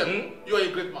 Everybody himself, you are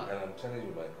a great man. And I'm telling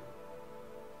you, Michael,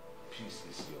 Peace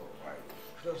is your wife.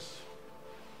 Just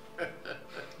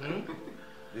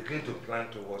begin to plan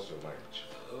towards your marriage.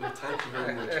 Oh, thank you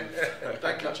very much.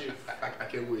 Thank you, Chief. I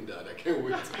can't wait, Dad. I can't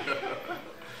wait.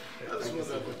 That's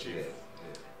wonderful, Chief. Yeah.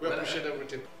 We appreciate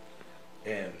everything.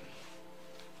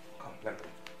 Come, let me.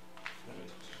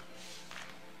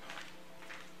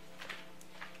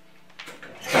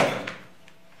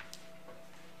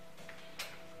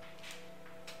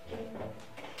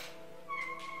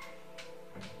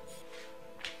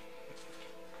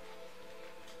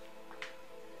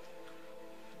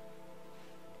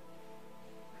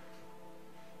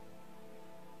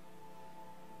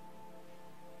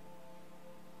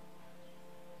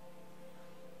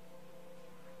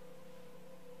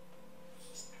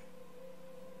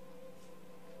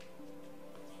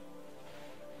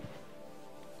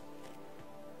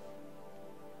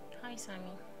 Hi,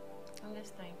 Sammy. On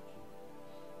this time.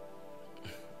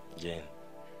 Jane.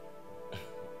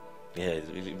 Yeah, it's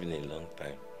really been a long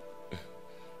time.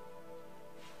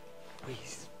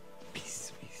 Please,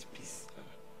 please, please, please.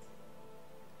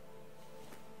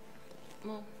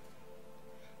 Mom,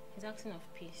 he's asking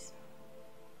of peace.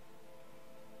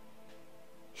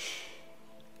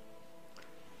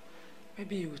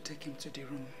 Maybe you will take him to the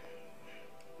room.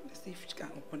 Let's see if you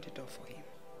can open the door for him.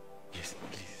 Yes,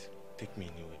 please. Take me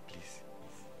anywhere, please.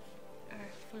 Alright,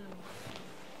 follow me.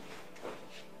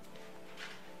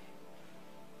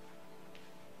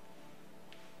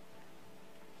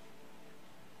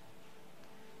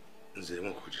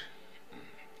 Nzemokuji,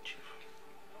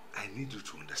 I need you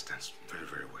to understand very,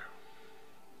 very well.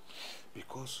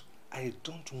 Because I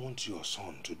don't want your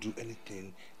son to do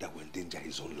anything that will endanger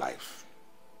his own life.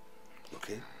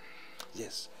 Okay?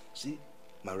 Yes. See,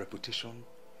 my reputation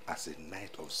as a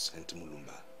knight of St.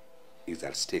 Mulumba is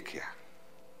at stake here.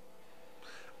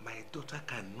 My daughter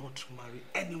cannot marry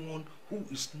anyone who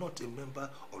is not a member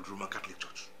of the Roman Catholic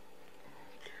Church.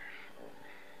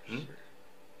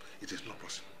 It is not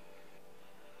possible.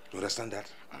 You understand that?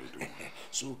 I do.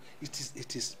 So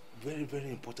it is very, very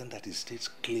important that it stays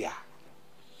clear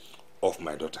of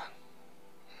my daughter.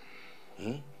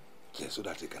 Yes, so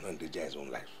that he cannot endanger his own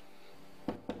life.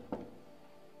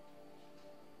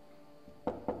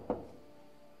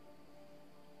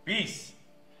 Peace.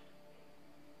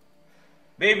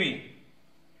 Baby,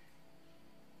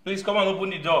 please come and open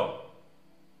the door.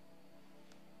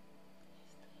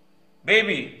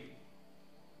 Baby.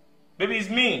 Baby, it's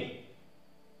me.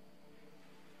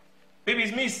 Baby,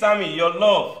 it's me, Sammy, your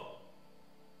love.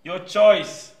 Your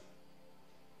choice.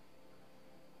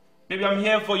 Baby, I'm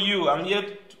here for you. I'm here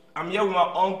with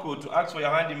my uncle to ask for your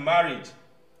hand in marriage.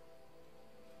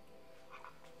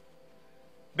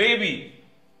 Baby.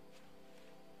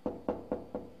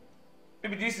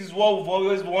 Baby, this is what we've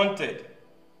always wanted.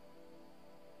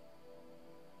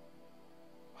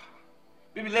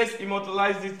 Baby, let's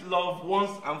immortalize this love once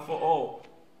and for all.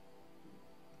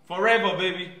 Forever,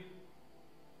 baby.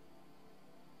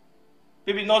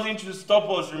 Baby, nothing should stop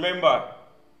us, remember.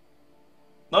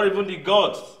 Not even the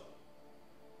gods.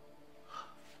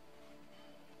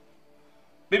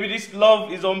 Baby, this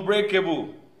love is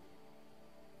unbreakable.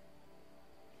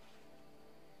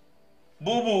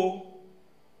 Boo-boo.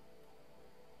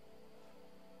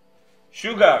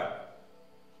 Sugar.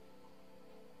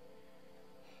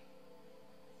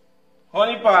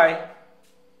 Honey pie.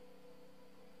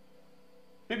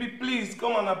 Baby, please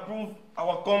come and approve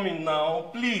our coming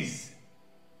now, please.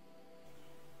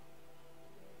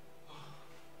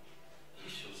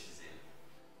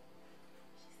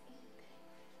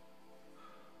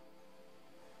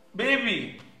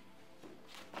 Baby.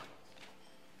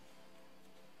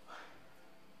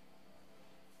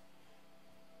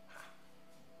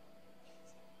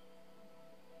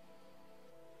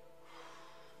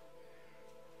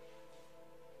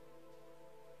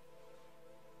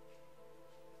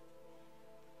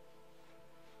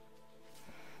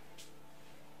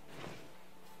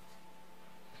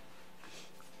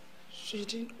 She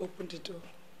didn't open the door.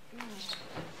 No.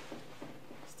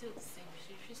 Still the same.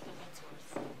 She's talking to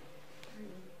us.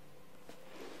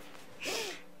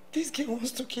 This girl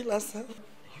wants to kill herself. Are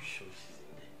you sure she's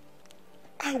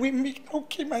in there? I'll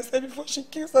kill myself before she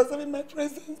kills herself in my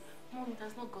presence. Mom, it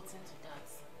has not gotten to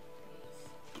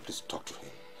that. Please talk to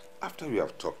him. After you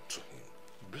have talked to him,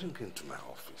 bring him to my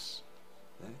office.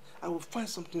 I will find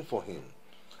something for him.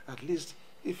 At least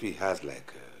if he has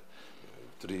like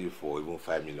 3, 4, even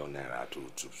 5 million naira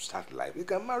to start life, he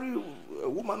can marry a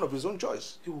woman of his own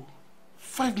choice.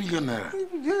 5 million naira?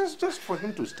 Yes, just for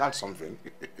him to start something.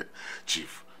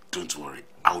 Chief, don't worry.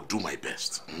 I'll do my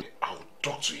best. I'll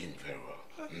talk to him very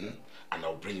well. And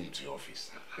I'll bring him to your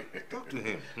office. Talk to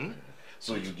him.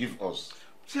 So you give us?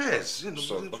 Yes.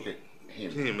 So, okay.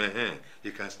 Him.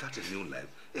 He can start a new life.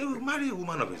 He will marry a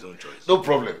woman of his own choice. No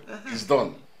problem. It's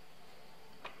done.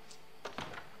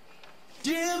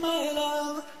 Dear my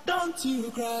love, don't you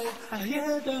cry. I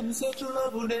hear them say true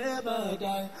love will never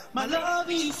die. My love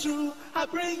is true, I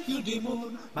bring you the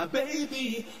moon. My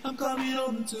baby, I'm coming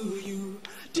home to you.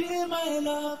 Dear my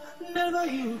love, never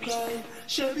you cry.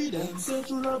 Sherry them say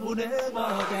true love will never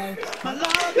die. My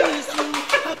love is true,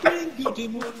 I bring you the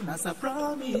moon. As I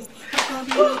promised, I'm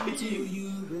coming home to you.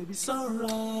 Baby,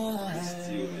 sunrise.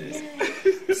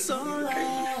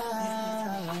 Sunrise.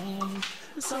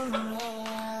 Sunrise.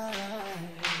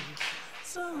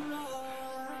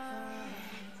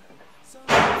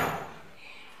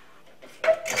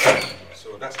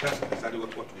 So that's exactly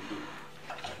what we do.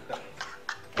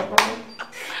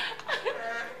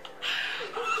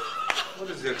 What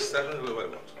is the excitement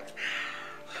about?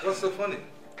 What's so funny?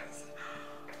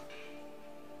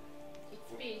 It's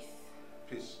peace.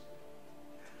 Peace.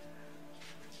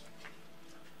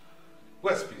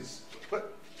 Where's Peace?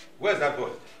 Where's that boy?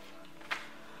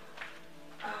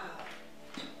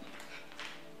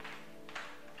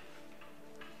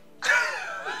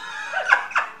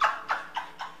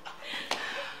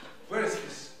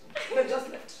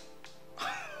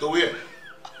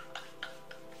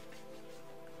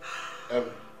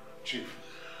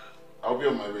 be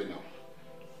on my way now.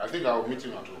 I think I'll meet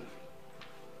him at home.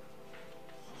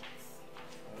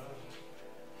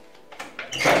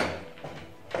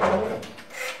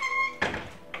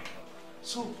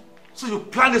 So you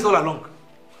planned this all along?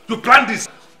 You planned this?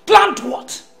 Planned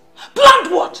what?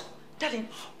 Planned what? Darling,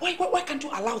 why can't you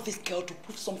allow this girl to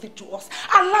prove something to us?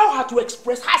 Allow her to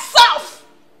express herself.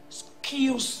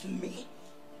 Excuse me.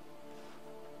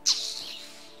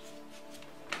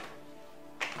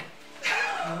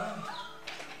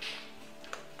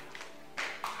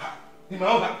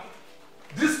 Imaoga,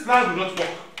 this plan will not work.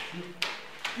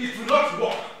 It will not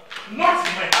work. Not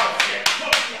in my house here.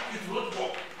 Not here. It will not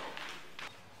work.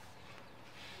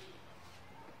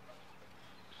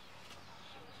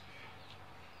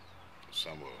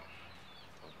 Samuel.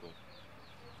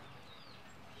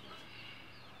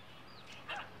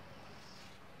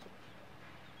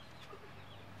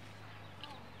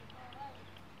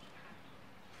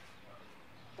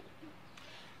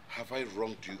 Have I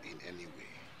wronged you in any way?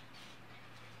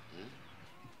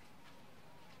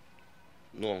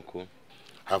 No, Uncle.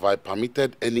 Have I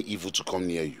permitted any evil to come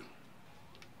near you?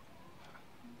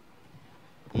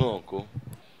 No, Uncle.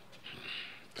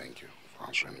 Thank you for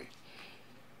answering me.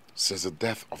 Since the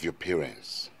death of your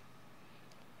parents,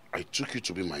 I took you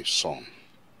to be my son.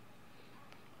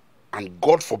 And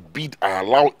God forbid I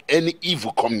allow any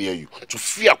evil come near you. To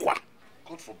fear what?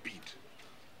 God forbid.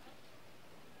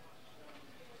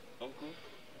 Uncle,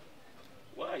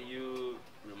 why are you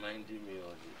reminding me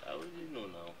of it? I already know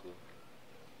now, Uncle.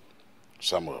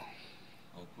 Samuel.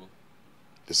 Uncle.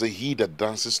 They say he that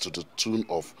dances to the tune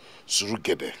of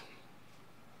Surugede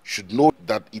should know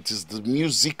that it is the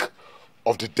music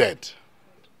of the dead.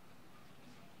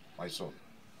 My son.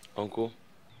 Uncle.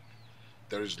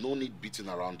 There is no need beating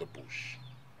around the bush.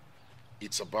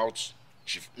 It's about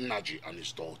Chief Nnaji and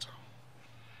his daughter.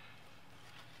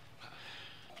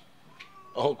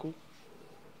 Uncle,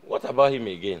 what about him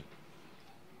again?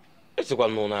 I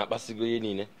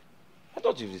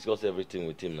thought you discussed everything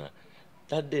with him now.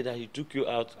 That day that he took you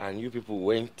out and you people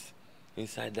went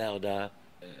inside that other...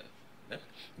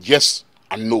 Yes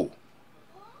and no.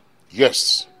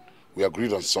 Yes, we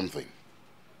agreed on something.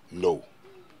 No,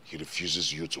 he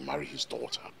refuses you to marry his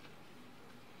daughter.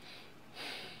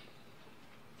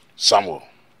 Samuel,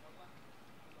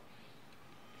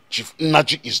 Chief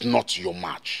Nnaji is not your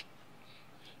match.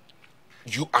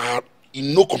 You are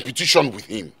in no competition with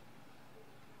him.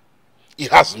 He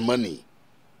has money.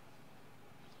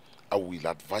 I will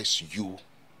advise you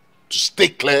to stay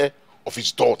clear of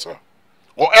his daughter,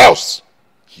 or else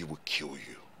he will kill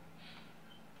you.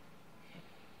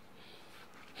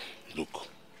 Look,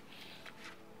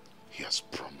 he has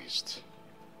promised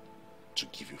to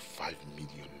give you 5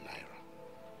 million naira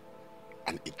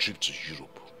and a trip to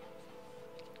Europe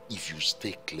if you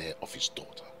stay clear of his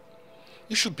daughter.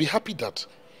 You should be happy that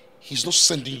he's not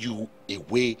sending you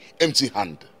away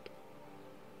empty-handed.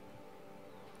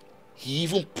 He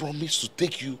even promised to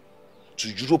take you to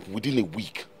Europe within a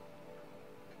week.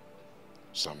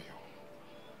 Samuel,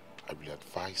 I will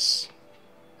advise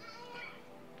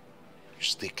you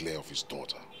stay clear of his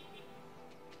daughter.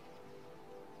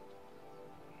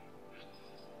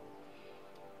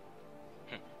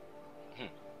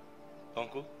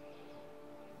 Uncle,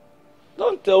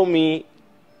 don't tell me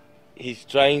he's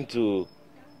trying to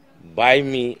buy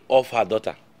me off her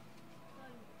daughter.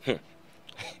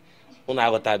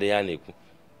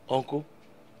 Uncle,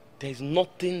 there is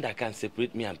nothing that can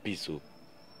separate me and Peace.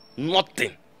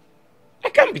 Nothing. I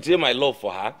can't betray my love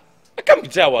for her. I can't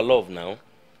betray our love now.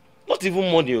 Not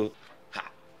even money.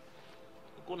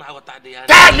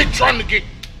 Damn it, Troniki!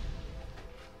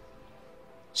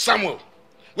 Samuel,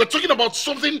 we're talking about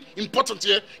something important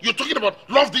here. You're talking about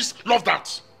love this, love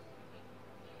that.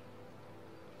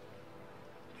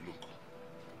 Look,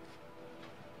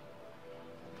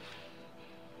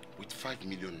 with 5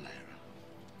 million naira,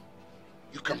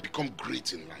 you can become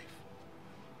great in life.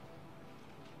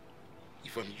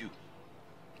 If I'm you,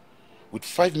 with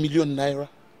 5 million naira,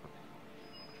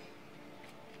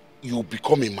 you will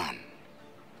become a man.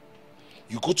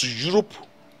 You go to Europe,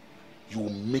 you will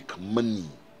make money.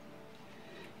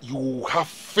 You will have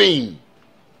fame.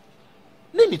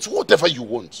 Name it, whatever you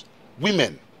want.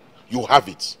 Women, you have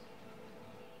it.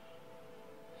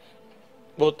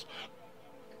 But,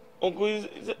 Uncle,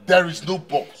 there is no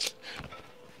but.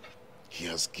 He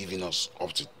has given us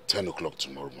up to 10 o'clock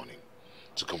tomorrow morning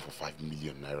to come for 5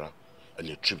 million naira and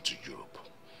a trip to Europe.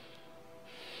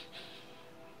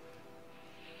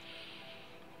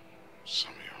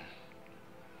 Samuel,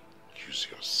 use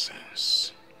your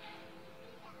sense.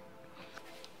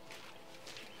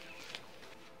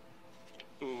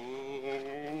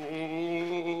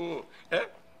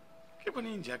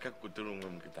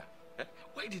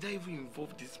 Why did I even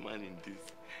involve this man in this?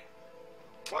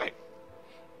 Why?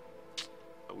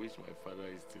 I wish my father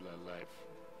is still alive.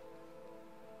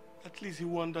 At least he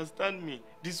will understand me.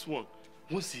 This one,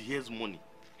 once he hears money,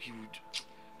 he would...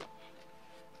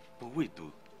 But wait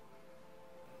though.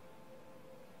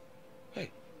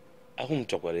 Hey, I won't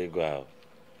talk about it go out.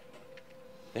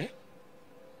 Eh?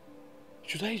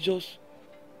 Should I just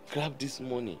grab this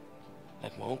money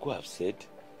like my uncle have said?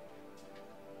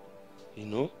 You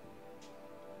know?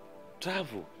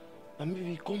 Travel and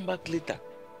maybe come back later.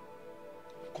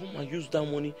 Come and use that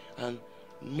money and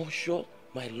nurture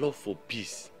my love for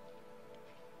peace.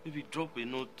 Maybe drop a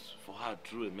note for her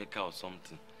through Emeka or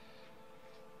something.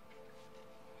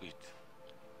 Wait.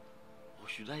 Or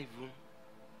should I even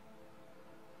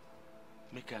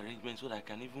make arrangements so that I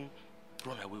can even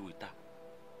run away with her?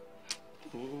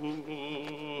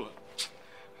 Oh.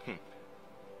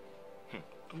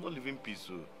 I'm not living peace,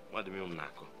 so what do you mean,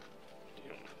 Nako?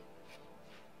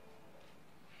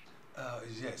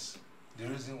 Yes. The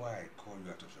reason why I call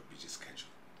you out of your busy schedule,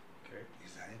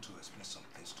 is I need to explain some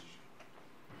things to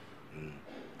you.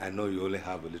 I know you only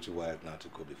have a little while now to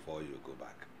go before you go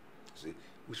back. See,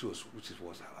 which is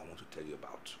what I want to tell you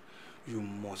about. You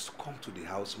must come to the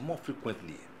house more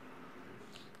frequently.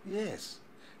 Yes,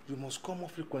 you must come more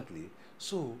frequently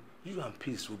so you and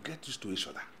Peace will get used to each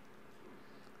other.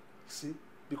 See,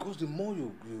 because the more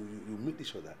you meet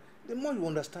each other, the more you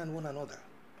understand one another.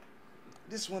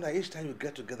 This one that each time you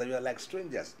get together, you are like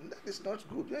strangers. That is not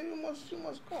good. Yeah, you must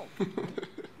come.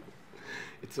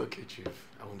 It's okay, Chief.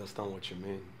 I understand what you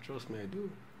mean. Trust me, I do.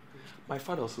 My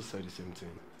father also said the same thing.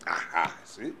 Aha,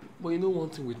 see? But you know one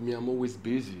thing with me, I'm always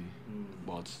busy.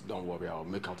 But don't worry, I'll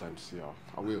make out time to see her.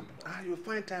 I will. You'll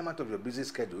find time out of your busy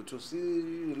schedule to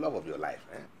see the love of your life.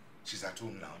 Eh? She's at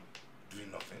home now, doing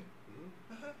nothing.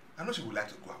 I know she would like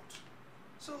to go out.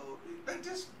 So, then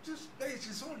just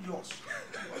she's all yours.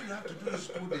 All you have to do is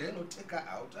go there, take her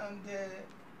out and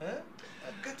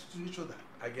get to each other.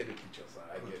 I get the picture, sir.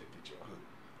 I get the picture.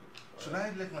 Should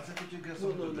I let my secretary get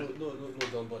something to drink? No,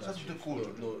 don't bother. Something cool.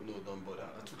 No, don't bother.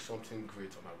 I took something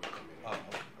great on my way coming in.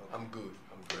 Okay. I'm good.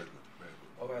 Very good.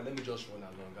 Alright, let me just run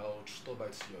along. I'll stop by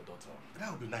to see your daughter.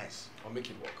 That would be nice. I'll make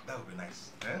it work. That would be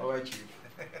nice. Eh? Alright, Chief.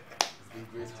 It's been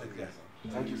great having you, sir.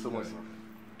 Thank you so much, sir.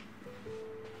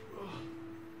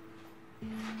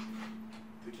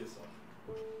 Take care, sir.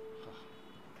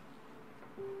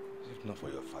 If not for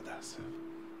your father, sir,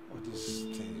 what this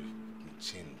thing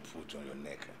chain put on your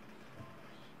neck?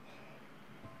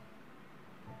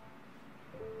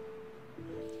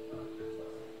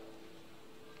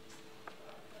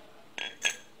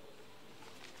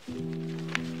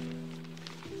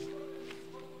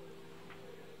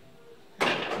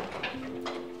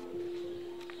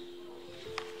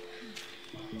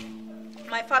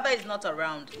 My father is not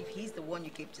around if he's the one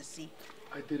you came to see.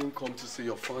 I didn't come to see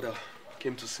your father. I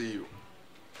came to see you.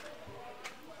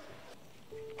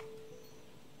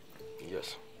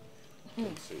 Yes.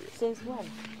 Since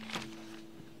when?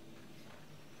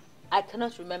 I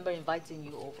cannot remember inviting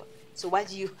you over. So why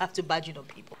do you have to badge on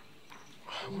people?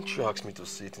 Won't you ask me to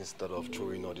sit instead of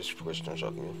throwing all these questions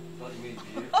at me?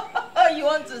 You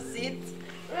want to sit?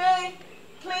 Ray,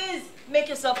 please make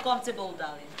yourself comfortable,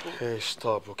 darling. Hey,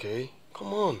 stop, okay?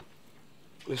 Come on.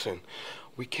 Listen,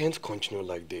 we can't continue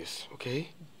like this, okay?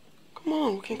 Come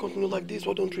on, we can't continue like this.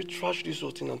 Why don't we trash this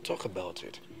whole thing and talk about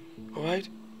it? Alright?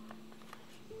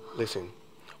 Listen,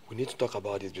 we need to talk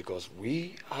about this because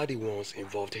we are the ones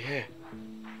involved here.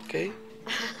 Okay?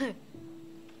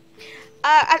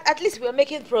 At least we're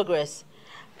making progress.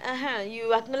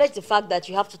 You acknowledge the fact that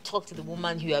you have to talk to the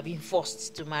woman you are being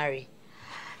forced to marry.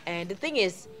 And the thing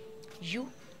is,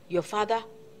 you, your father,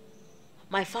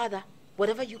 my father,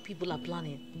 whatever you people are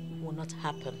planning will not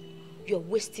happen. You're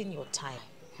wasting your time.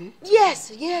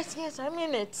 Yes, I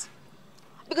mean it.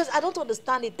 Because I don't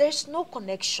understand it. There's no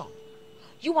connection.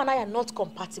 You and I are not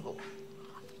compatible.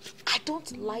 I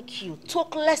don't like you.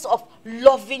 Talk less of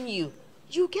loving you.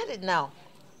 You get it now.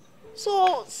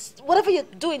 So, whatever you're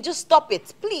doing, just stop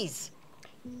it, please.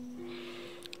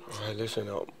 Alright, listen,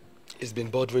 it's been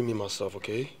bothering me myself,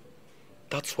 okay?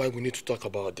 That's why we need to talk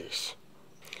about this.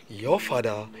 Your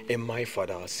father and my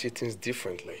father are seeing things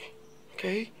differently,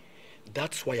 okay?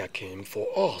 That's why I came, for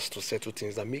us to settle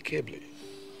things amicably.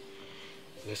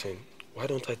 Listen, why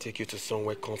don't I take you to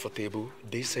somewhere comfortable,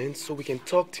 decent, so we can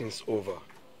talk things over?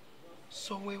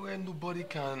 Somewhere where nobody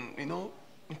can,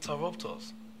 interrupt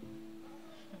us.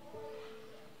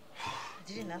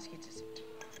 I didn't ask you to sit.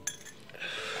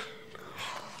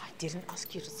 I didn't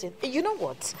ask you to sit. You know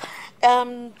what?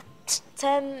 10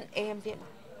 a.m.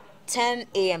 10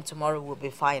 a.m. tomorrow will be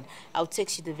fine. I'll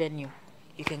text you the venue.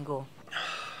 You can go.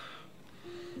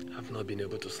 I've not been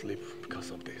able to sleep because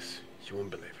of this. You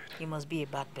won't believe it. You must be a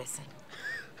bad person.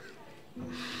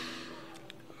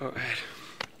 Alright.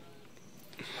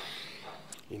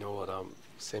 You know what?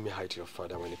 Say me hi to your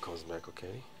father when he comes back,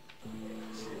 okay?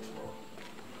 See you tomorrow.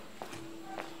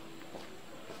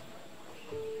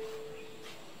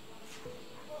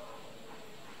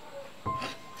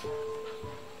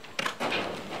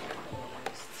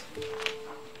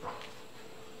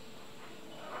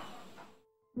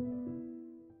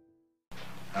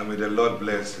 And may the Lord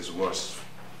bless his words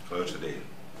for you today.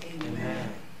 Amen.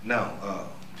 Now,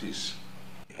 please.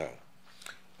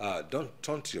 Don't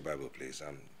turn to your Bible, please.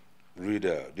 Read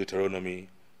Deuteronomy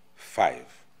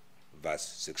 5, verse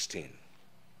 16.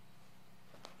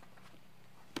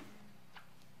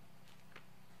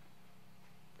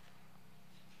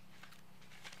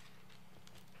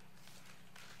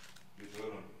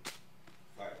 Deuteronomy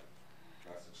 5,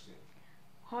 verse 16.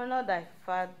 Honor thy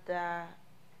father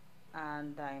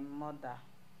and thy mother,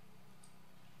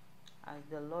 as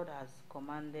the Lord has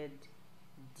commanded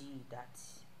thee, that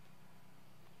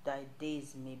thy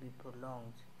days may be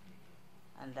prolonged,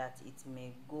 and that it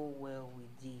may go well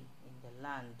with thee in the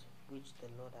land which the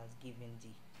Lord has given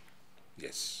thee.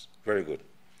 Yes, very good,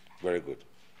 very good.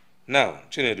 Now,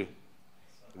 Chinedu,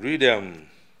 read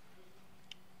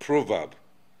Proverbs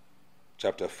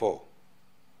chapter 4,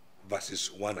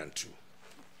 verses 1 and 2.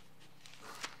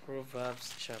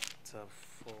 Proverbs chapter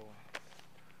 4,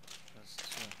 verse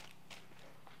 2.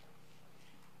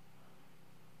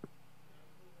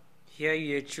 Hear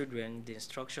ye, children, the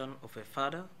instruction of a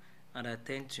father, and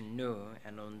attend to know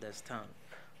and understand.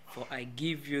 For I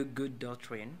give you good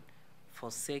doctrine,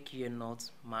 forsake ye not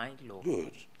my law.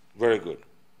 Good, very good,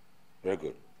 very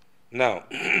good. Now,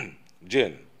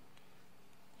 Jane,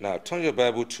 now turn your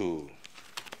Bible to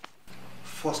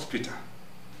First Peter,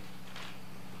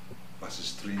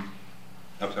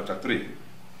 chapter 3,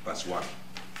 verse 1.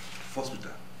 First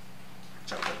Peter,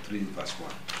 chapter 3, verse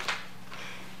 1.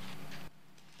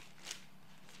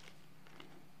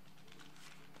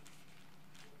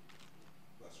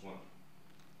 Verse 1.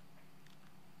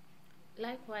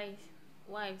 Likewise,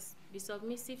 wives, be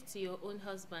submissive to your own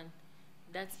husband,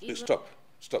 that even... Stop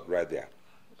right there.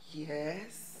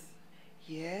 Yes,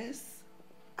 yes.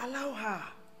 Allow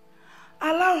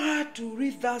her to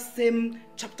read that same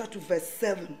chapter to verse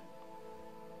 7.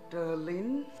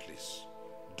 Darling. Please,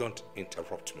 don't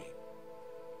interrupt me.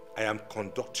 I am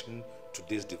conducting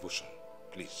today's devotion.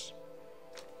 Please.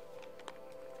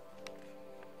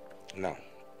 Now,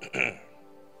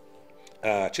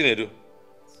 Chinedu,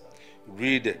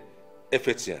 read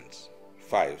Ephesians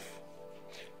 5,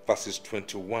 verses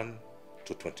 21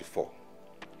 to 24.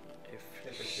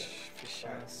 Ephesians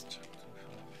chapter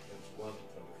 5.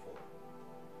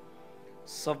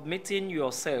 Submitting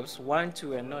yourselves one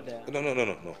to another.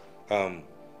 No.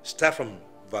 Start from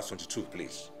verse 22,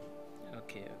 please.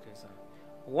 Okay, sir.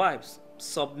 Wives,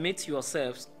 submit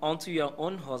yourselves unto your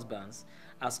own husbands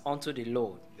as unto the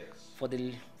Lord. Yes.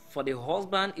 For the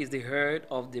husband is the head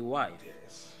of the wife,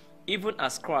 yes, even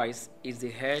as Christ is the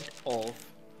head of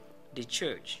the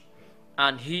church,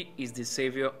 and he is the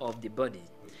Savior of the body.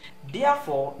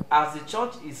 Therefore, as the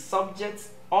church is subject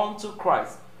unto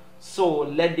Christ, so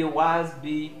let the wives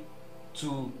be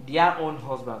to their own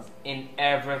husbands in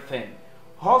everything.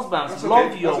 Husbands,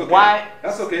 love your wife.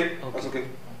 That's okay.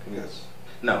 Yes.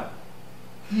 Now,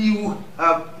 you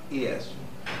have ears.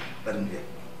 Let him hear.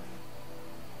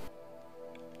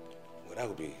 Well, that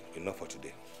will be enough for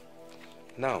today.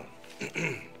 Now,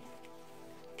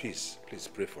 please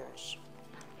pray for us.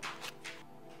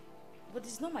 But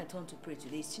it's not my turn to pray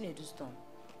today. It's Chinedu's turn.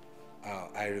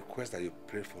 I request that you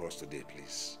pray for us today,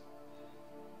 please.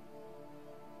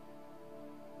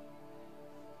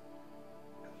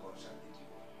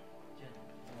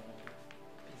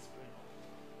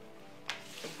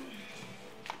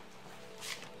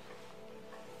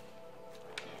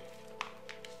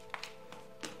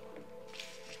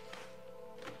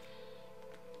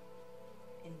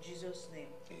 In Jesus' name.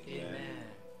 Amen.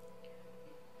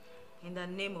 In the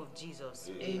name of Jesus.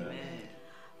 Amen.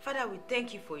 Father, we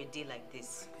thank you for a day like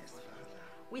this.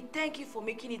 We thank you for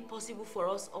making it possible for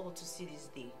us all to see this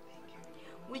day.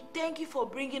 We thank you for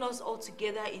bringing us all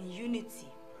together in unity.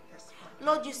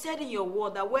 Lord, you said in your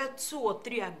word that where 2 or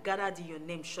 3 are gathered in your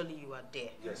name, surely you are there.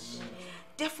 Yes.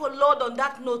 Therefore, Lord, on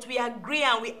that note, we agree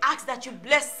and we ask that you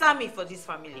bless Sammy for this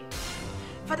family.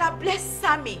 Father, bless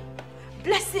Sammy.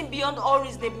 Bless him beyond all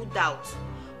reasonable doubt.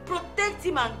 Protect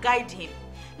him and guide him.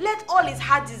 Let all his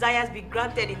heart desires be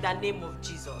granted in the name of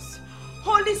Jesus.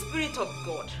 Holy Spirit of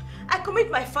God, I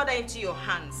commit my father into your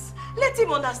hands. Let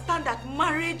him understand that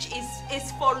marriage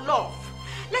is for love.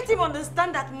 Let him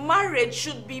understand that marriage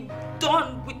should be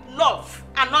done with love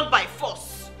and not by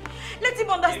force. Let him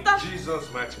understand. In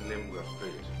Jesus' mighty name we have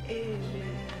prayed.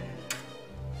 Amen.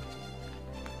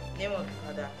 Name of the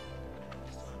Father.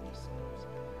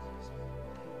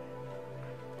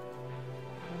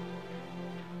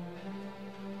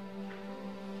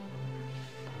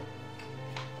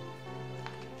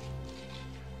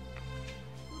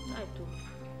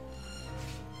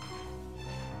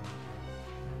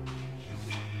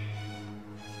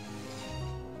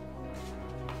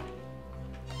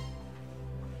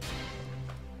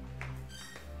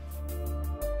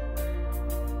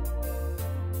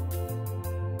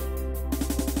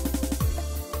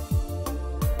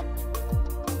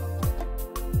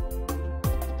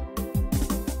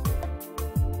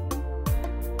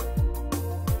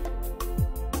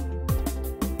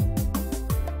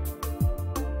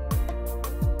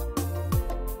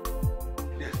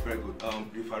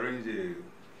 You've arranged the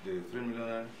 3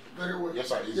 million. Very well. Yes,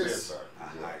 sir. Yes, sir. I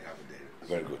have it there.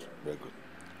 Very good. Very good.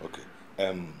 Okay.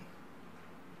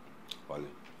 Wale,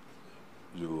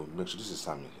 you make sure this is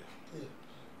Sammy here.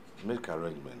 Yeah. Make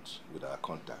arrangements with our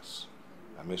contacts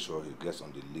and make sure he gets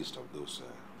on the list of those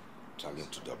traveling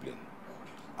to Dublin.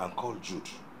 And call Jude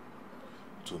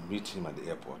to meet him at the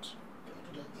airport.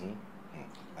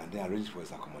 And then arrange for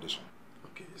his accommodation.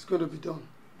 Okay, it's going to be done.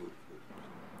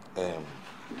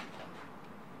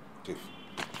 Chief,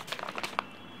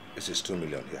 this is 2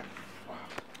 million here.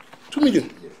 2 million?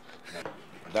 Yes.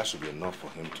 That should be enough for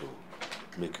him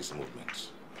to make his movements.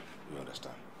 You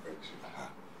understand?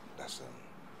 That's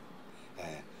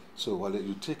so while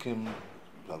you take him,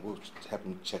 go help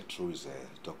him check through his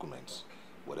documents,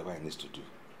 whatever he needs to do,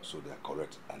 so they are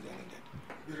correct and they are needed.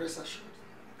 Be rest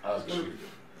assured.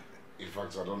 In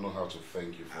fact, I don't know how to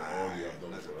thank you for all you have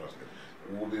done for us.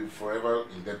 We will be forever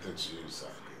indebted to you, sir.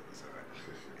 It's all right.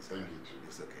 Thank you, too.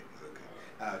 It's okay. It's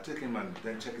okay. Take him and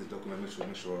then check his document.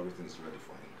 Make sure everything is ready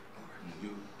for him. Right.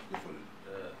 You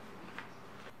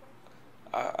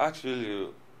follow. Actually,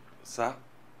 sir,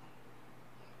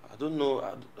 I don't know.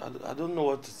 I don't know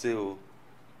what to say.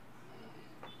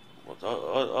 But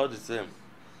all the same,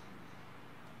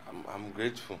 I'm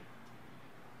grateful.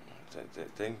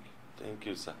 Thank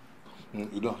you, sir.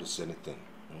 You don't have to say anything.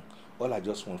 All I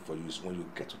just want for you is when you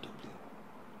get to Dublin,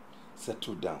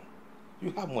 settle down.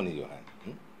 You have money in your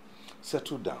hand.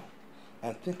 Settle down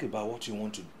and think about what you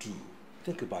want to do.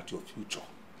 Think about your future.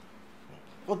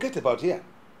 Forget about here.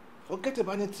 Forget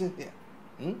about anything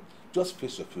here. Just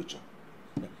face your future.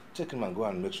 Check him and go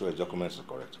and make sure his documents are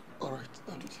correct. All right,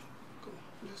 I'll do it. Come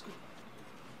on, let's go.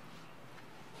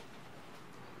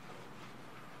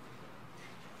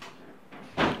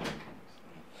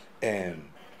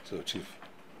 So, Chief,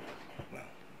 now,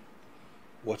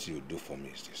 what you do for me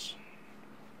is this.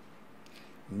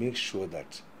 Make sure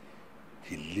that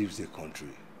he leaves the country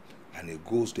and he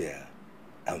goes there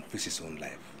and faces his own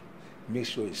life. Make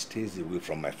sure he stays away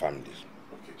from my family.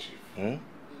 Okay, Chief. And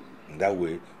that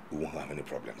way, we won't have any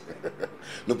problem.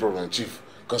 No problem, Chief.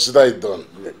 Consider it done.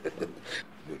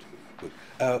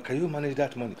 Good. Can you manage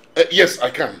that money? Yes,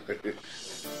 I can.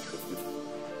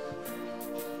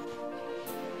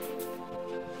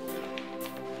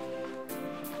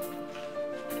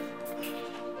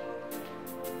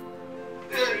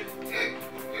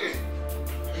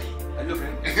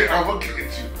 I'm okay,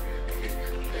 Chief.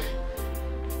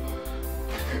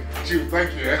 Chief,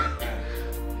 thank you.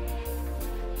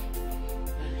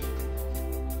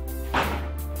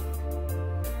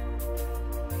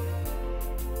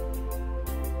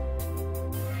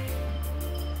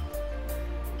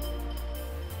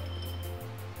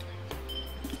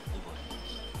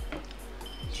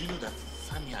 Do you know that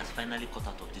Sammy has finally got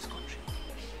out of this country?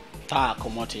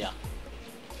 Come out here.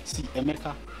 See,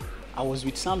 Emeka, I was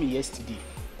with Sammy yesterday,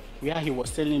 where he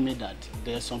was telling me that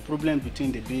there's some problem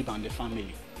between the babe and the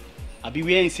family. I be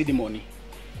where he see the money.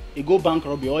 He go bank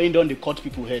robbery or he done the cut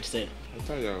people head, sir.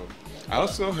 I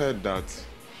also heard that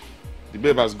the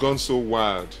babe has gone so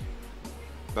wild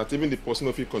that even the person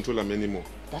of it control him anymore.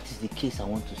 That is the case I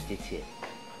want to state here.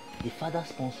 The father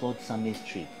sponsored Sammy's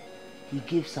trip. He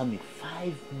gave Sammy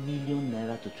 5 million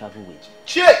naira to travel with.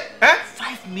 Check!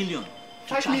 5 million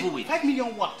to travel with. 5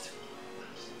 million what?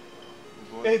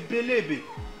 A belebe.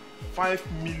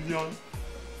 5 million.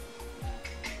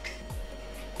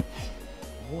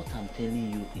 What I'm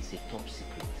telling you is a top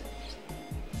secret.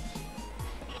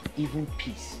 Even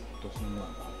peace doesn't know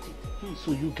about it.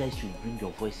 So you guys should bring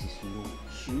your voices low.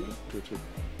 Wait.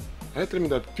 Are you telling me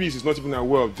that peace is not even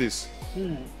aware of this?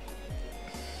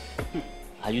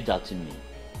 Are you doubting me?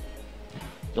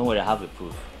 Don't worry, I have a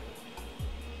proof.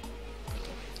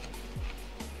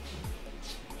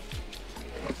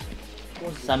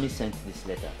 Sammy sent this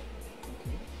letter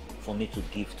for me to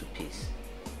give to Peace.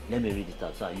 Let me read it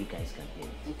out so you guys can hear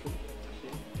it. Okay.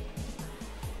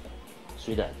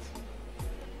 Sweetheart,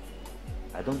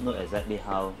 I don't know exactly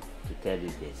how to tell you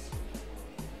this.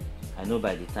 I know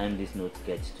by the time this note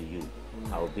gets to you,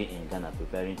 I will be in Ghana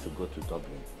preparing to go to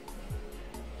Dublin.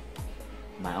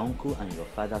 My uncle and your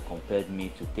father compelled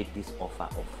me to take this offer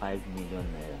of 5 million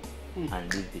naira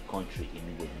and leave the country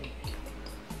immediately.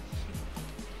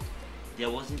 There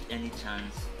wasn't any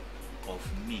chance of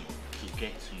me to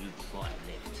get to you before I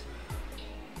left.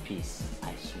 Peace,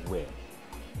 I swear,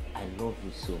 I love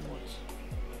you so much.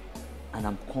 And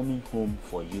I'm coming home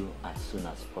for you as soon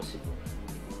as possible.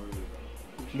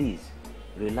 Please,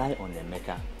 rely on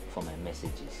Emeka for my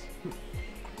messages.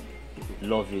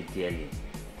 Love you dearly,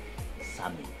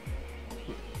 Sammy.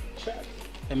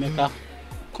 Emeka,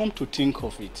 come to think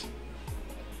of it,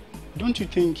 don't you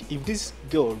think if this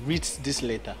girl reads this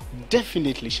letter,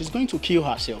 definitely she's going to kill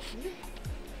herself?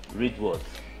 Read what?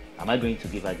 Am I going to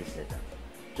give her this letter?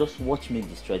 Just watch me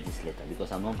destroy this letter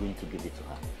because I'm not going to give it to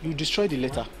her. You destroy the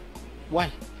letter? Why?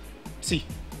 See,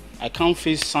 I can't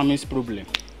face Sammy's problem.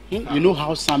 You know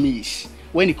how Sammy is.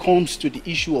 When it comes to the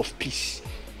issue of peace,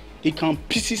 he can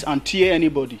pieces and tear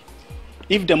anybody.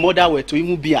 If the mother were to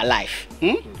even be alive,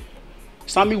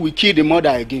 Sammy will kill the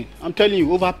mother again. I'm telling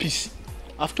you, over peace.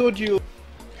 I've told you.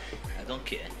 I don't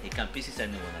care. He can pieces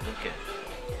anyone. I don't care.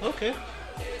 Okay.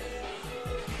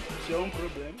 It's your own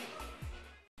problem.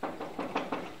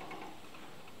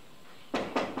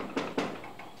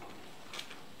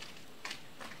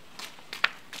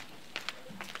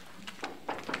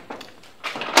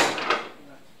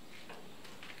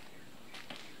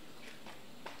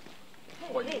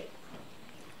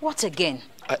 What again?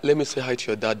 Let me say hi to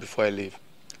your dad before I leave.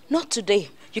 Not today.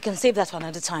 You can save that for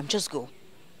another time. Just go.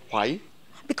 Why?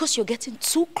 Because you're getting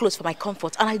too close for my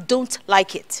comfort and I don't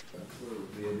like it.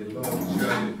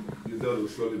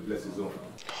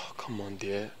 Oh, come on,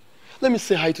 dear. Let me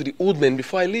say hi to the old men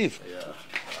before I leave. Yeah.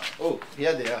 Oh,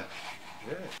 here they are.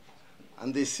 Yeah.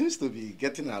 And they seem to be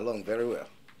getting along very well.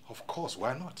 Of course,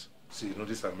 why not? See, you know,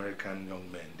 these American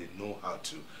young men, they know how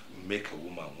to make a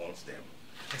woman want them.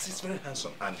 Yes, he's very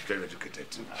handsome and very educated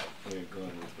too.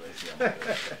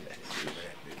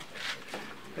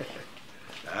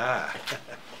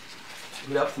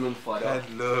 Good afternoon, Father.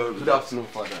 Hello. Good afternoon,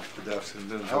 Father. Good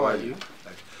afternoon. How are you?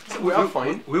 We are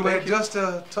fine. We were just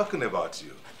talking about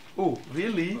you. Oh,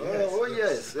 really? Oh,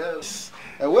 yes. Yes.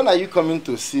 When are you coming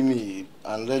to see me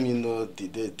and let me know the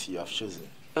date you have chosen?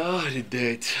 Ah, the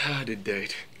date. The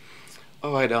date.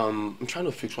 All right, I'm trying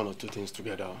to fix one or two things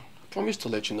together. I promise to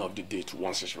let you know of the date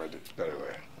once it's ready. Very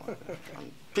well.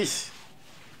 Peace.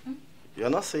 You're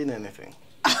not saying anything.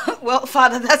 Well,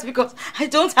 Father, that's because I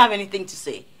don't have anything to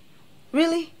say.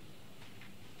 Really?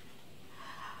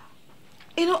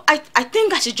 You know, I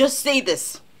think I should just say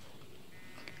this.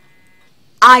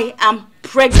 I am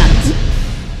pregnant.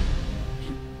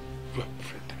 You are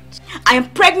pregnant? I am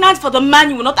pregnant for the man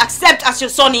you will not accept as your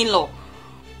son-in-law.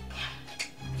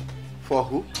 For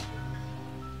who?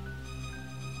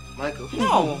 Michael?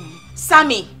 No,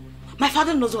 Sammy. My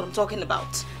father knows what I'm talking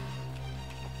about.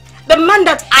 The man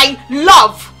that I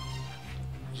love.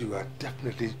 You are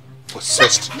definitely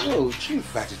possessed by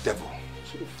the devil.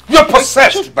 Chief. You're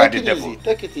possessed by the devil.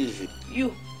 Take it easy.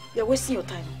 You're wasting your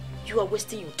time. You are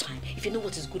wasting your time. If you know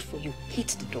what is good for you, hit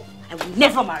the door. I will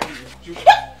never marry you.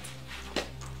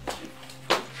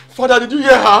 Father, did you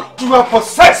hear her? You are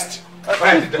possessed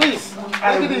by the devil. Please,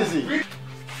 take it easy.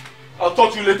 I'll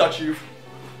talk to you later, Chief.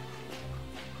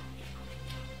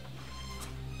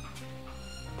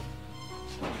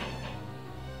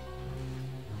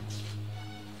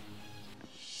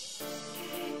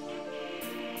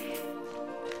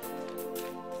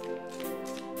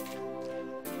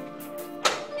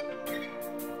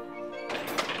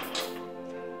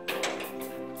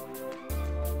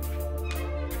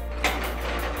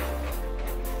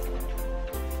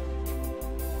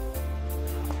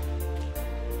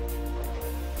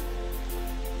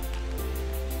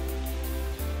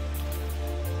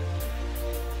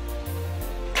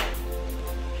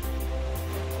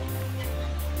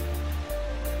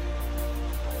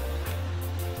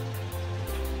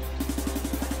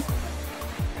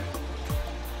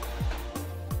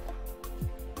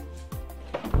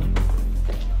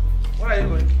 Where are you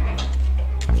going?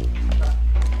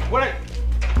 Where?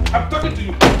 I'm talking to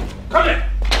you. Come here.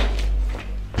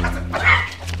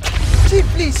 Chief,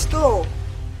 please stop.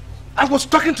 I was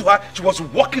talking to her. She was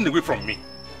walking away from me.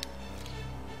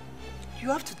 You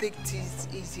have to take things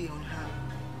easy on her.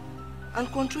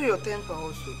 And control your temper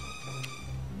also.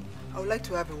 I would like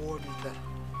to have a word with her.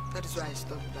 That is why I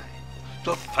stopped by.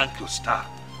 Just thank your star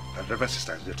that Reverend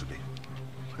Sister is there today.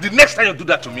 The next time you do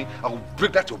that to me, I will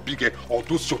break that your big head or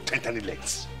those your tiny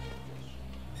legs.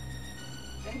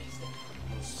 Thank you, sir.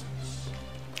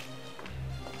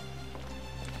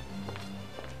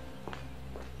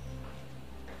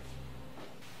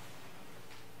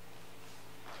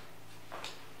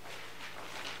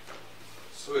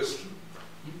 So it's true.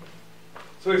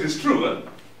 So it is true, huh?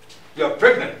 You are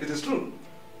pregnant. It is true.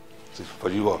 See, for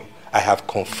you all, I have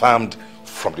confirmed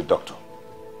from the doctor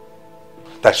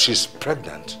that she's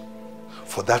pregnant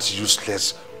for that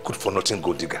useless, good-for-nothing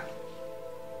gold digger.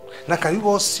 Now, can you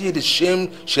all see the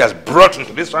shame she has brought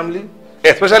into this family?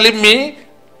 Especially me,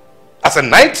 as a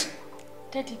knight?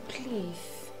 Daddy,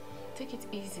 please. Take it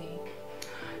easy.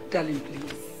 Darling,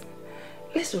 please.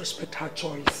 Let's respect her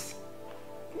choice.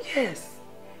 Yes.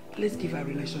 Let's give their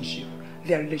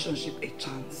relationship a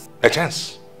chance. A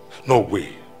chance? No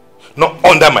way. Not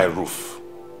under my roof.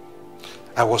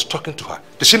 I was talking to her.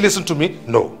 Did she listen to me?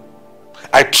 No.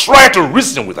 I tried to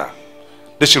reason with her.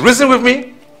 Did she reason with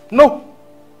me? No.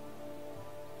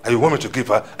 And you want me to give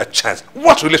her a chance?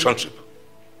 What relationship?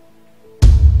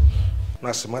 Now,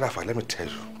 as a matter of fact, let me tell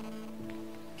you.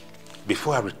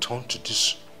 Before I return to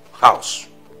this house,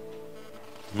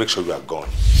 make sure you are gone.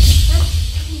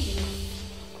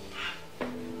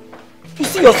 You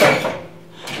see yourself?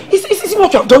 You see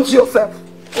what you have done to yourself?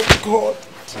 Oh God.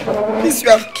 Please, you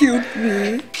have killed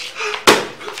me.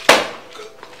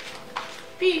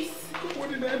 Peace. What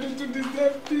did I do to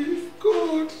deserve peace?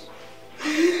 God.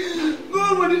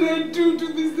 God, what did I do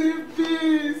to deserve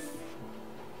peace?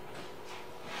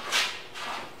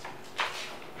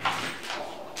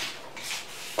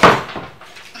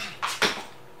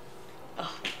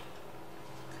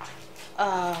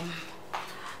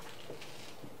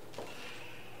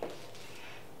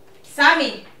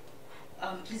 Sammy!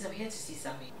 Please, I'm here to see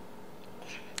Sammy.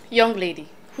 Young lady,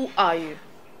 who are you?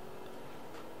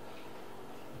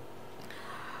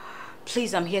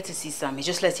 Please, I'm here to see Sammy.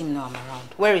 Just let him know I'm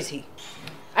around. Where is he?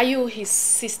 Are you his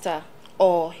sister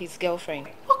or his girlfriend?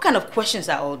 What kind of questions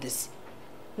are all this?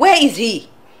 Where is he?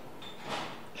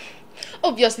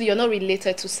 Obviously, you're not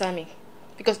related to Sammy.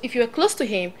 Because if you were close to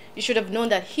him, you should have known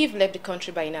that he've left the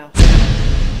country by now.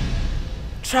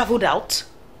 Traveled out?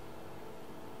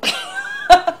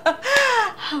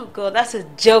 Oh God, that's a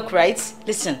joke, right?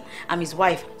 Listen, I'm his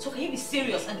wife. So can you be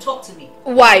serious and talk to me?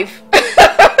 Wife?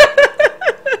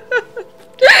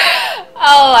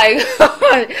 Oh my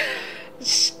God.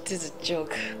 This is a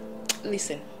joke.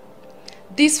 Listen,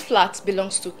 this flat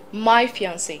belongs to my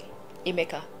fiancé,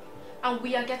 Emeka. And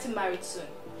we are getting married soon.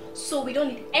 So we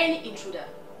don't need any intruder.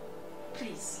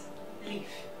 Please, leave.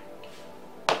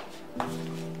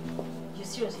 You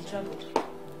seriously traveled?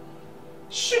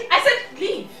 Shoo! I said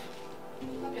leave.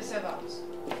 Help yourself out.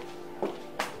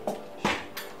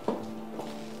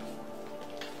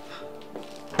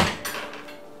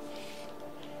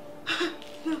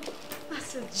 No,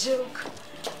 that's a joke.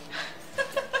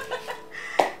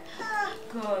 Oh,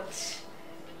 God.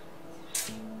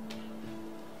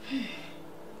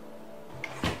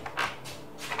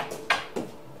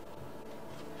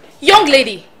 Young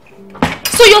lady,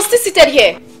 so you're still seated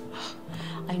here?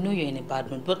 I know you're in a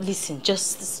bad mood, but listen,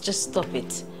 just stop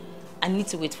it. I need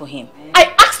to wait for him.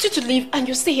 I asked you to leave and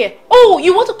you stay here. Oh,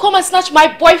 you want to come and snatch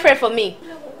my boyfriend from me?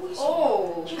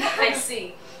 Oh, I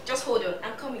see. Just hold on,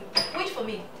 I'm coming. Wait for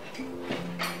me.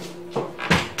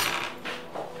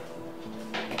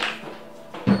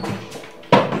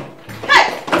 Hey!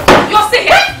 You're still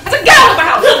here? I said get out of my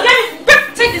house!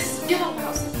 Take this. Get out of my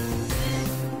house.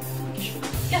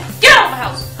 Get out of my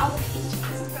house. I will hit you.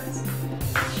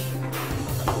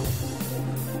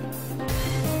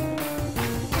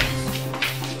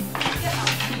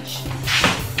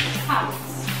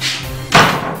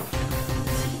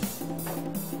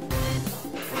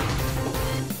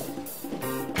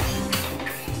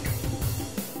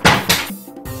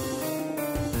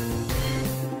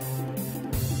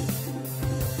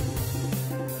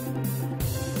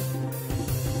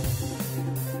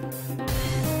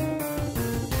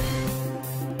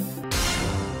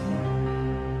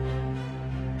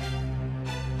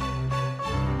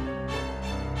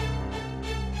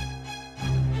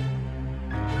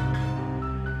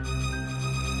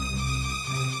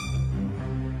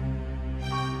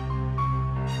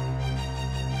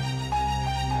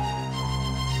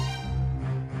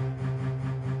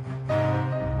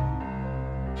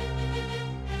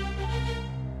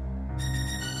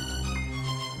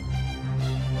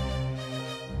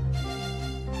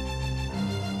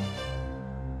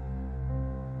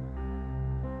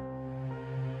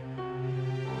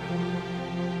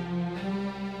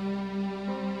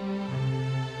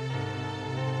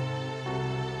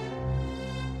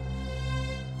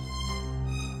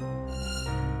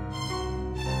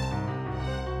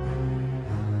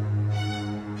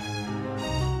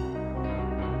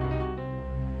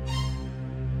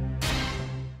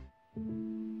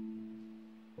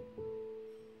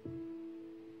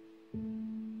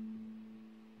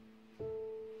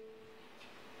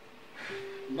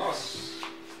 Nurse,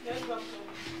 Yes, doctor.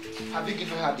 have you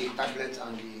given her the tablets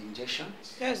and the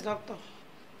injections? Yes, doctor.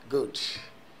 Good.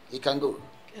 You can go.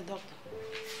 Yes, doctor.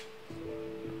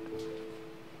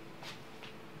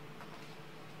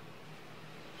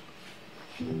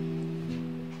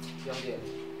 Young girl,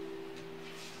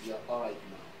 you're alright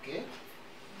now, okay?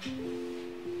 You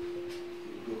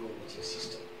go home with your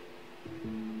sister.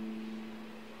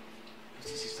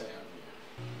 Who's the sister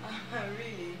I have here?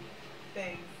 Really?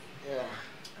 Thanks. Yeah.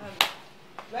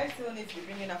 Do I still need to be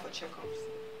bringing her for checkups?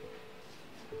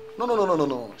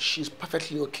 No. She's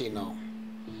perfectly okay now.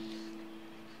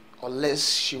 Unless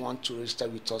she wants to register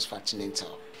with us for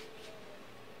antenatal.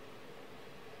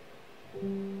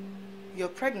 You're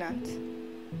pregnant?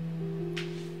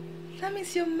 That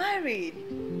means you're married.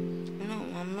 No,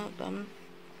 I'm not.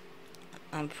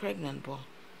 I'm pregnant, but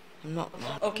I'm not.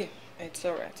 Okay, it's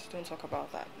alright. Don't talk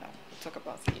about that now. We'll talk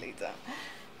about it later.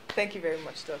 Thank you very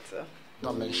much, doctor.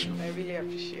 Not mention. I really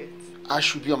appreciate it. I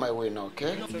should be on my way now,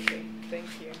 okay? It's okay.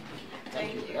 Thank you.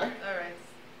 Thank you. Yeah? Alright.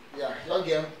 Yeah, young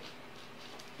girl.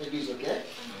 Baby is okay?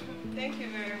 Thank you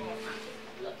very much.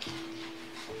 Yeah.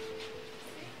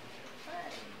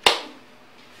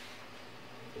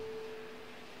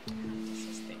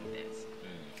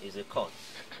 It's a cut.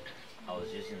 I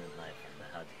was using a knife and I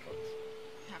had the cut.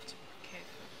 You have to be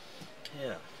careful.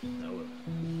 Yeah, I will.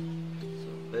 So,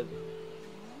 babe,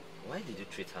 why did you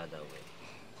treat her that way?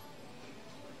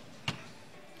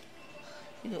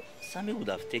 You know, Sammy would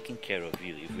have taken care of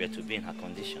you if we were to be in her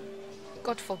condition.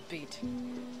 God forbid.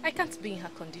 I can't be in her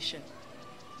condition.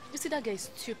 You see, that guy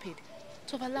is stupid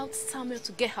to have allowed Samuel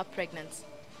to get her pregnant.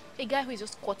 A guy who is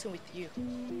just squatting with you.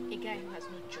 A guy who has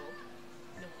no job,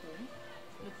 no home,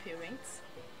 no parents.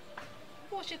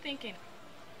 What was she thinking?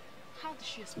 How did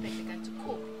she expect the guy to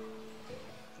cope?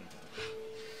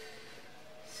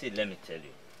 See, let me tell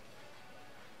you.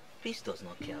 Peace does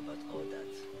not care about all that.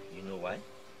 You know why?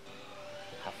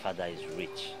 Her father is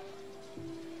rich.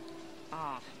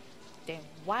 Ah, then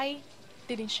why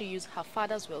didn't she use her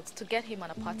father's wealth to get him an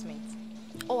apartment?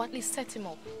 Or at least set him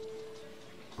up?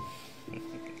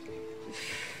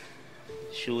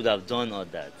 She would have done all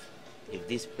that if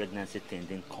this pregnancy thing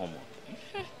didn't come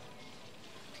up.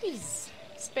 Please,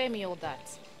 spare me all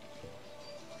that.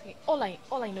 Okay, all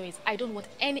I know is I don't want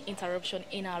any interruption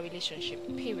in our relationship,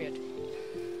 period.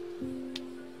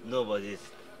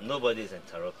 Nobody's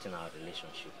interrupting our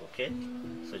relationship, okay?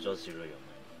 So just zero your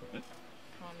mind.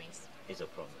 Promise. It's a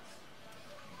promise.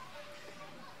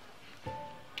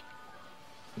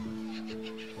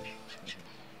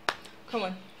 Come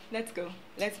on, let's go.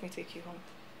 Let me take you home.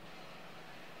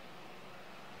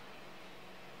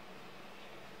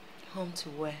 Home to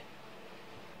where?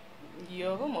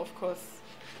 Your home, of course.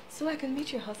 So I can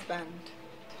meet your husband.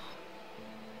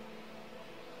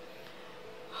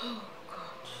 Oh,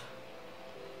 God.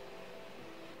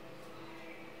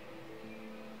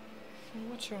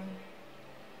 What's wrong?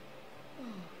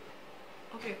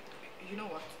 Oh. Okay, you know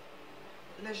what?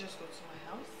 Let's just go to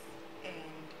my house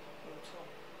and we'll talk.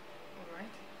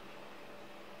 Alright?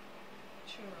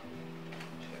 Sure.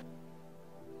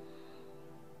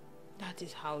 That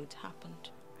is how it happened.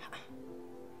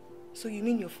 So you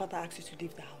mean your father asked you to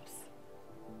leave the house?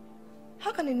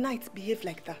 How can a knight behave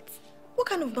like that? What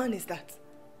kind of man is that?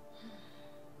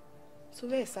 So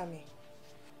where is Sammy?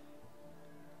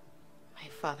 My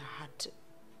father had to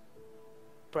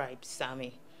bribe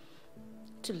Sammy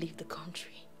to leave the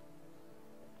country.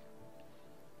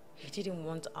 He didn't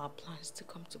want our plans to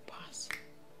come to pass,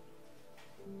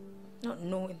 not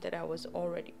knowing that I was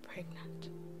already pregnant.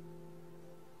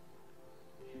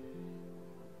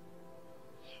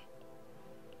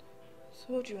 So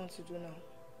what do you want to do now?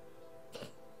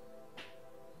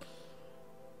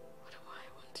 What do I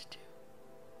want to do?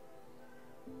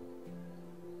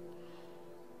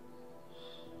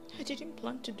 I didn't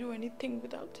plan to do anything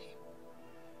without him.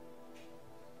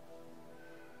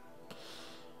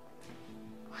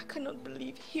 I cannot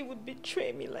believe he would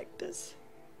betray me like this.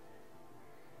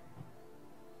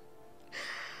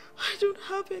 I don't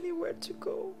have anywhere to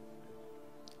go.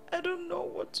 I don't know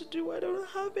what to do. I don't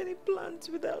have any plans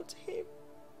without him.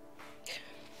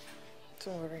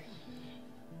 Don't worry.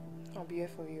 I'll be here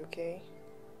for you, okay?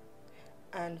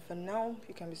 And for now,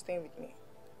 you can be staying with me.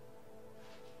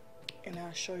 And I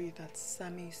assure you that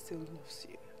Sammy still loves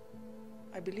you.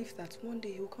 I believe that one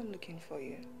day he'll come looking for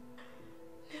you.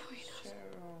 No, he doesn't.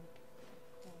 Oh,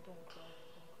 don't cry.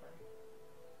 Don't cry.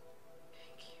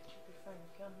 Thank you. You'll be fine.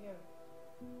 Come here.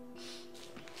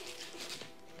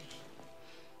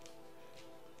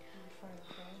 You'll be fine,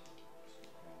 okay?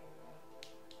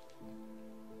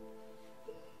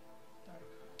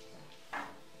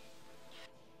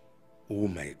 Oh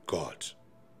my God.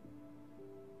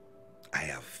 I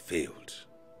have failed.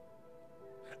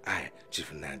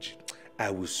 Chief Naji,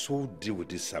 I will so deal with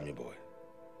this Sammy boy.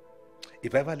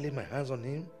 If I ever lay my hands on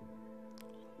him,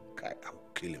 I will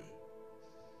kill him.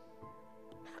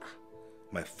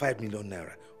 My 5 million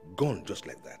naira gone just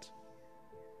like that.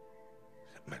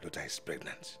 My daughter is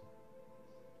pregnant.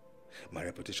 My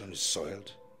reputation is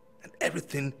soiled and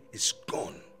everything is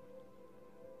gone.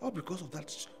 All because of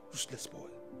that useless boy.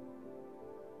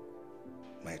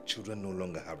 My children no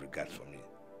longer have regard for me.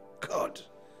 God,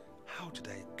 how did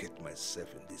I get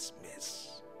myself in this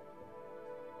mess?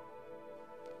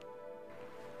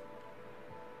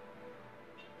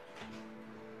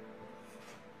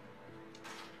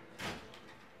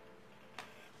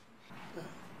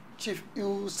 Chief,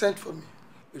 you sent for me.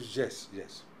 Yes.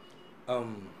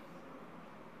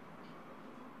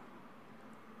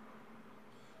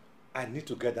 I need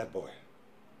to get that boy.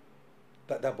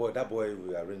 That boy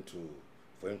we arranged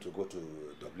for him to go to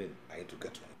Dublin. I need to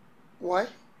get him. Why?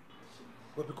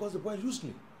 Well, because the boy used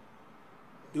me.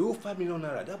 The whole 5 million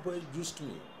naira, that boy used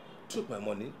me, took my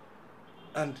money,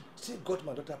 and still got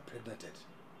my daughter pregnant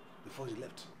before he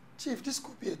left. Chief, this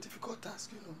could be a difficult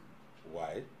task, you know.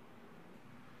 Why?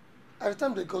 At the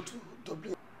time they got to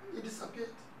Dublin, he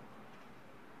disappeared.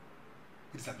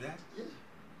 He disappeared? Yeah.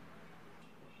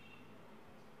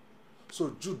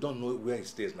 So Jude don't know where he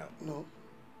stays now? No.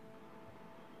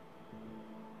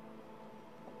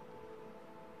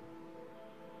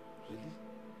 Really?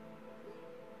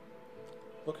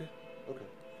 Okay.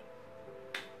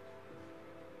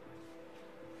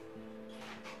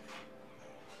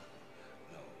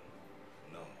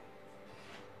 No,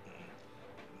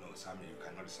 Sammy, you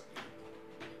cannot disappear.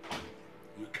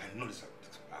 You cannot disappear.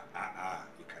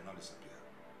 You cannot disappear.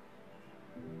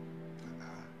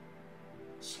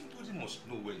 Somebody must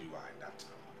know where you are in that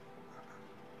town.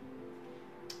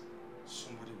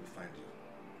 Somebody will find you.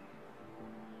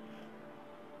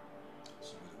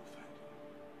 Somebody will find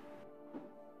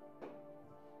you.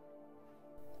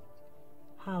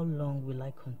 How long will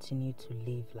I continue to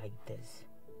live like this?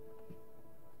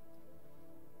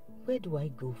 Where do I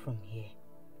go from here?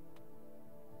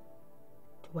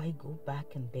 Do I go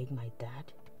back and beg my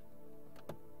dad?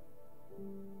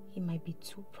 He might be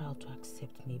too proud to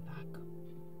accept me back.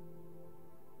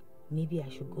 Maybe I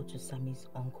should go to Sammy's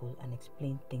uncle and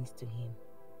explain things to him.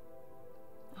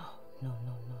 Oh, no.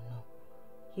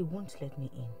 He won't let me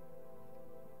in.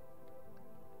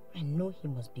 I know he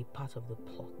must be part of the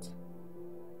plot.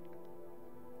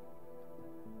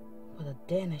 But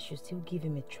then I should still give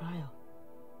him a trial.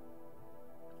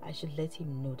 I should let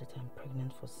him know that I'm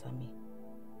pregnant for Sammy.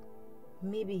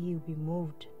 Maybe he'll be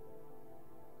moved.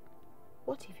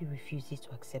 What if he refuses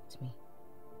to accept me?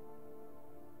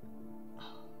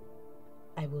 Oh,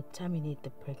 I will terminate the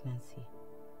pregnancy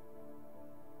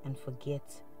and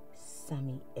forget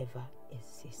Sammy ever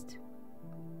existed.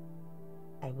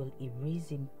 I will erase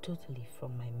him totally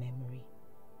from my memory.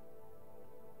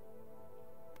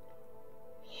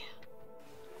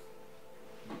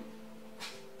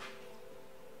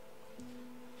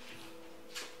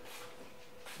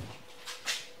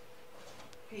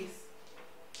 Peace.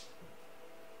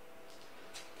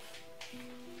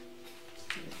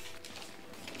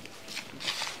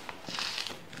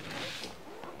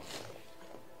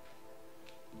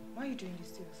 Why are you doing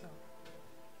this to yourself?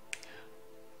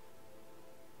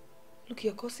 Look,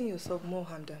 you're causing yourself more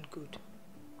harm than good.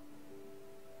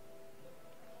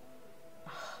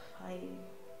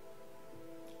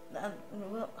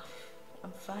 Well,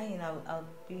 I'm fine. I'll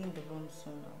be in the room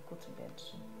soon. I'll go to bed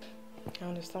soon. I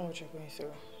understand what you're going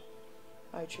through.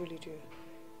 I truly do.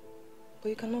 But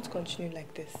you cannot continue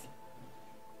like this.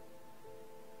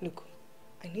 Look,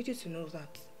 I need you to know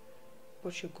that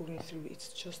what you're going through, it's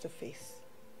just a phase.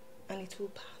 And it will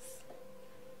pass.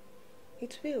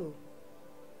 It will.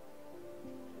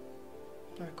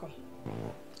 Alright, come.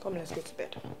 Come, let's go to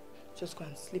bed. Just go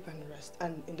and sleep and rest.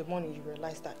 And in the morning you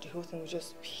realize that the whole thing will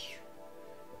just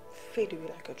fade away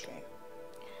like a dream.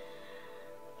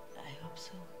 I hope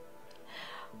so.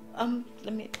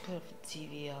 Let me put up the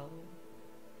TV.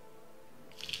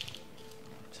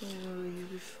 Don't worry, you'll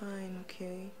be fine,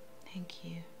 okay? Thank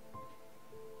you.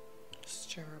 Just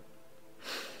cheer up.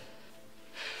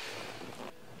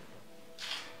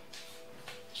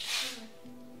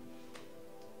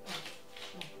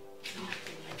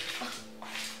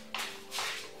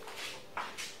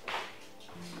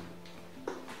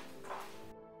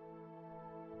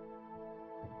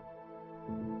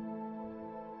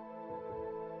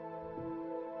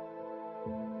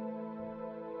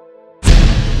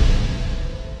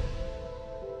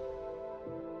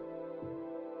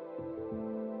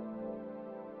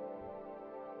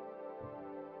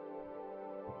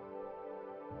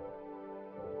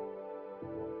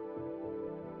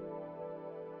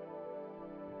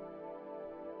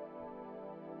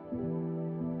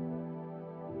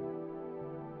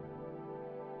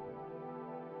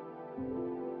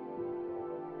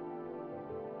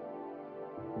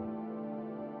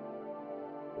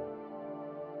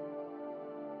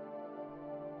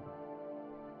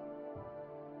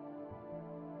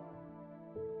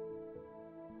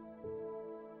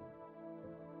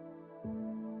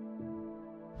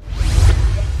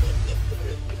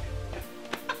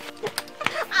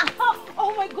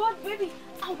 baby.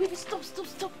 Oh, baby, stop.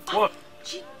 What?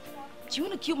 Do you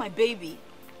want to kill my baby?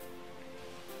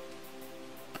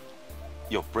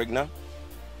 You're pregnant?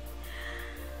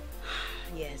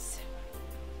 Yes.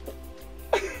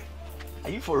 Are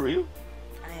you for real?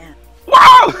 I am.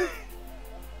 Wow!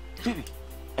 Baby,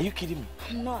 are you kidding me?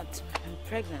 I'm not. I'm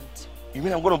pregnant. You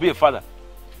mean I'm gonna be a father?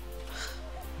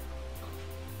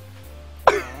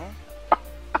 Baby,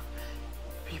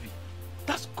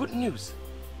 that's good news.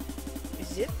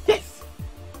 Is it? Yes.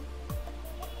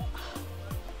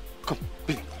 Come,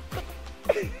 baby.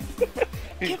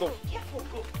 Careful.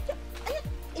 Go.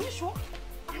 Are you sure?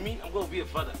 You mean I'm gonna be a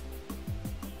father?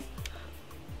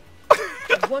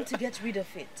 I want to get rid of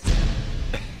it.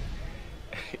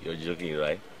 You're joking,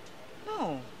 right?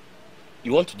 No.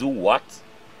 You want to do what?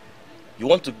 You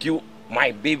want to kill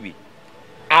my baby?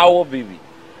 Our baby?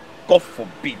 God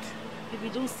forbid. Baby,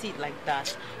 don't see it like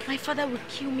that. My father will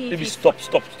kill me. Baby, stop.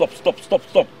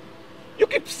 You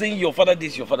keep saying your father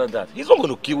this, your father that. He's not going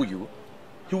to kill you.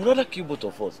 He would rather kill both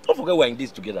of us. Don't forget we're in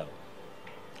this together.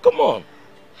 Come on.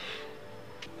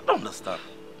 I don't understand.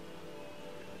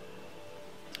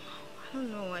 I don't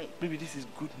know why. Baby, this is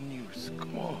good news.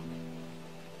 Come on.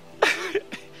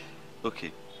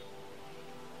 Okay.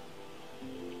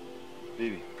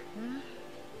 Baby. Hmm?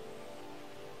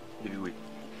 Baby, wait.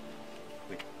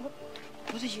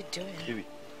 What are you doing? Baby.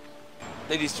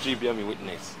 Let this tree bear me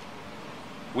witness.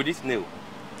 With this nail,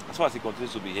 as far as he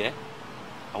continues to be here,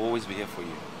 I will always be here for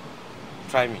you.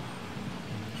 Try me.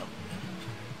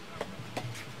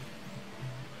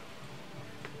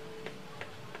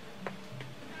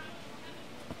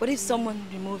 What if someone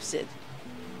removes it?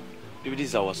 Baby, this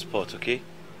is our spot, okay?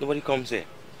 Nobody comes here.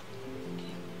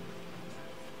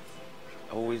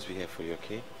 I'll always be here for you,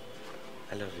 okay?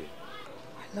 I love you.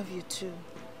 I love you too.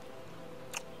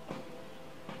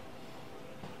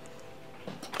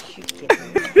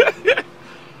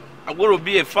 I'm going to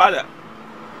be a father.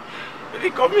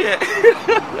 Baby, come here.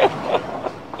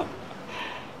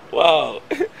 Wow.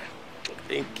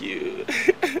 Thank you.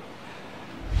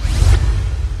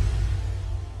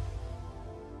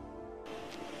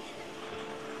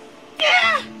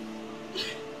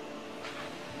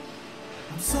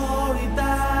 I'm sorry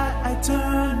that I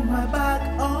turned my back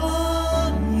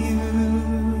on you.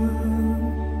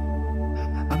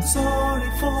 I'm sorry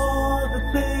for the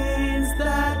pains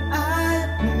that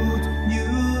I put you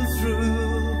through.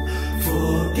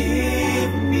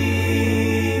 Forgive me,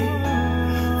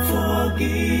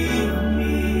 forgive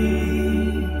me,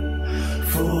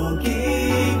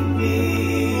 forgive me,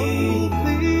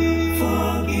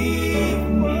 forgive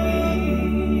me,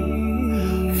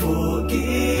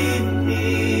 forgive me,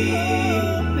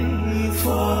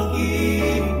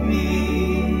 forgive me,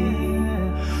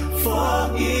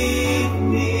 forgive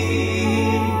me,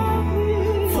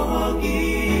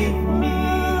 forgive me.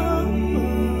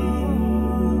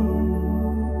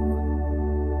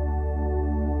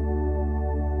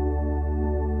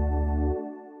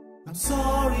 I'm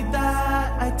sorry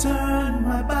that I turned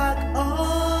my back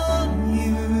on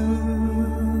you.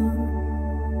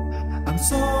 I'm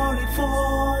sorry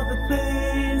for the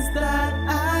pains that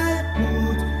I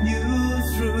put you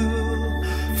through.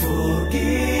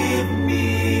 Forgive me,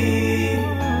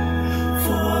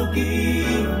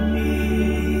 forgive me,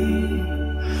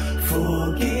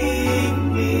 forgive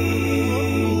me,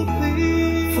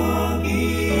 forgive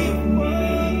me,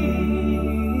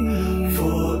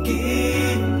 forgive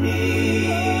me,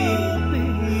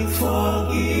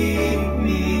 forgive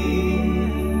me,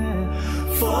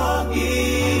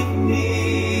 forgive me,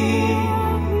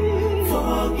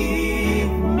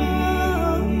 forgive me.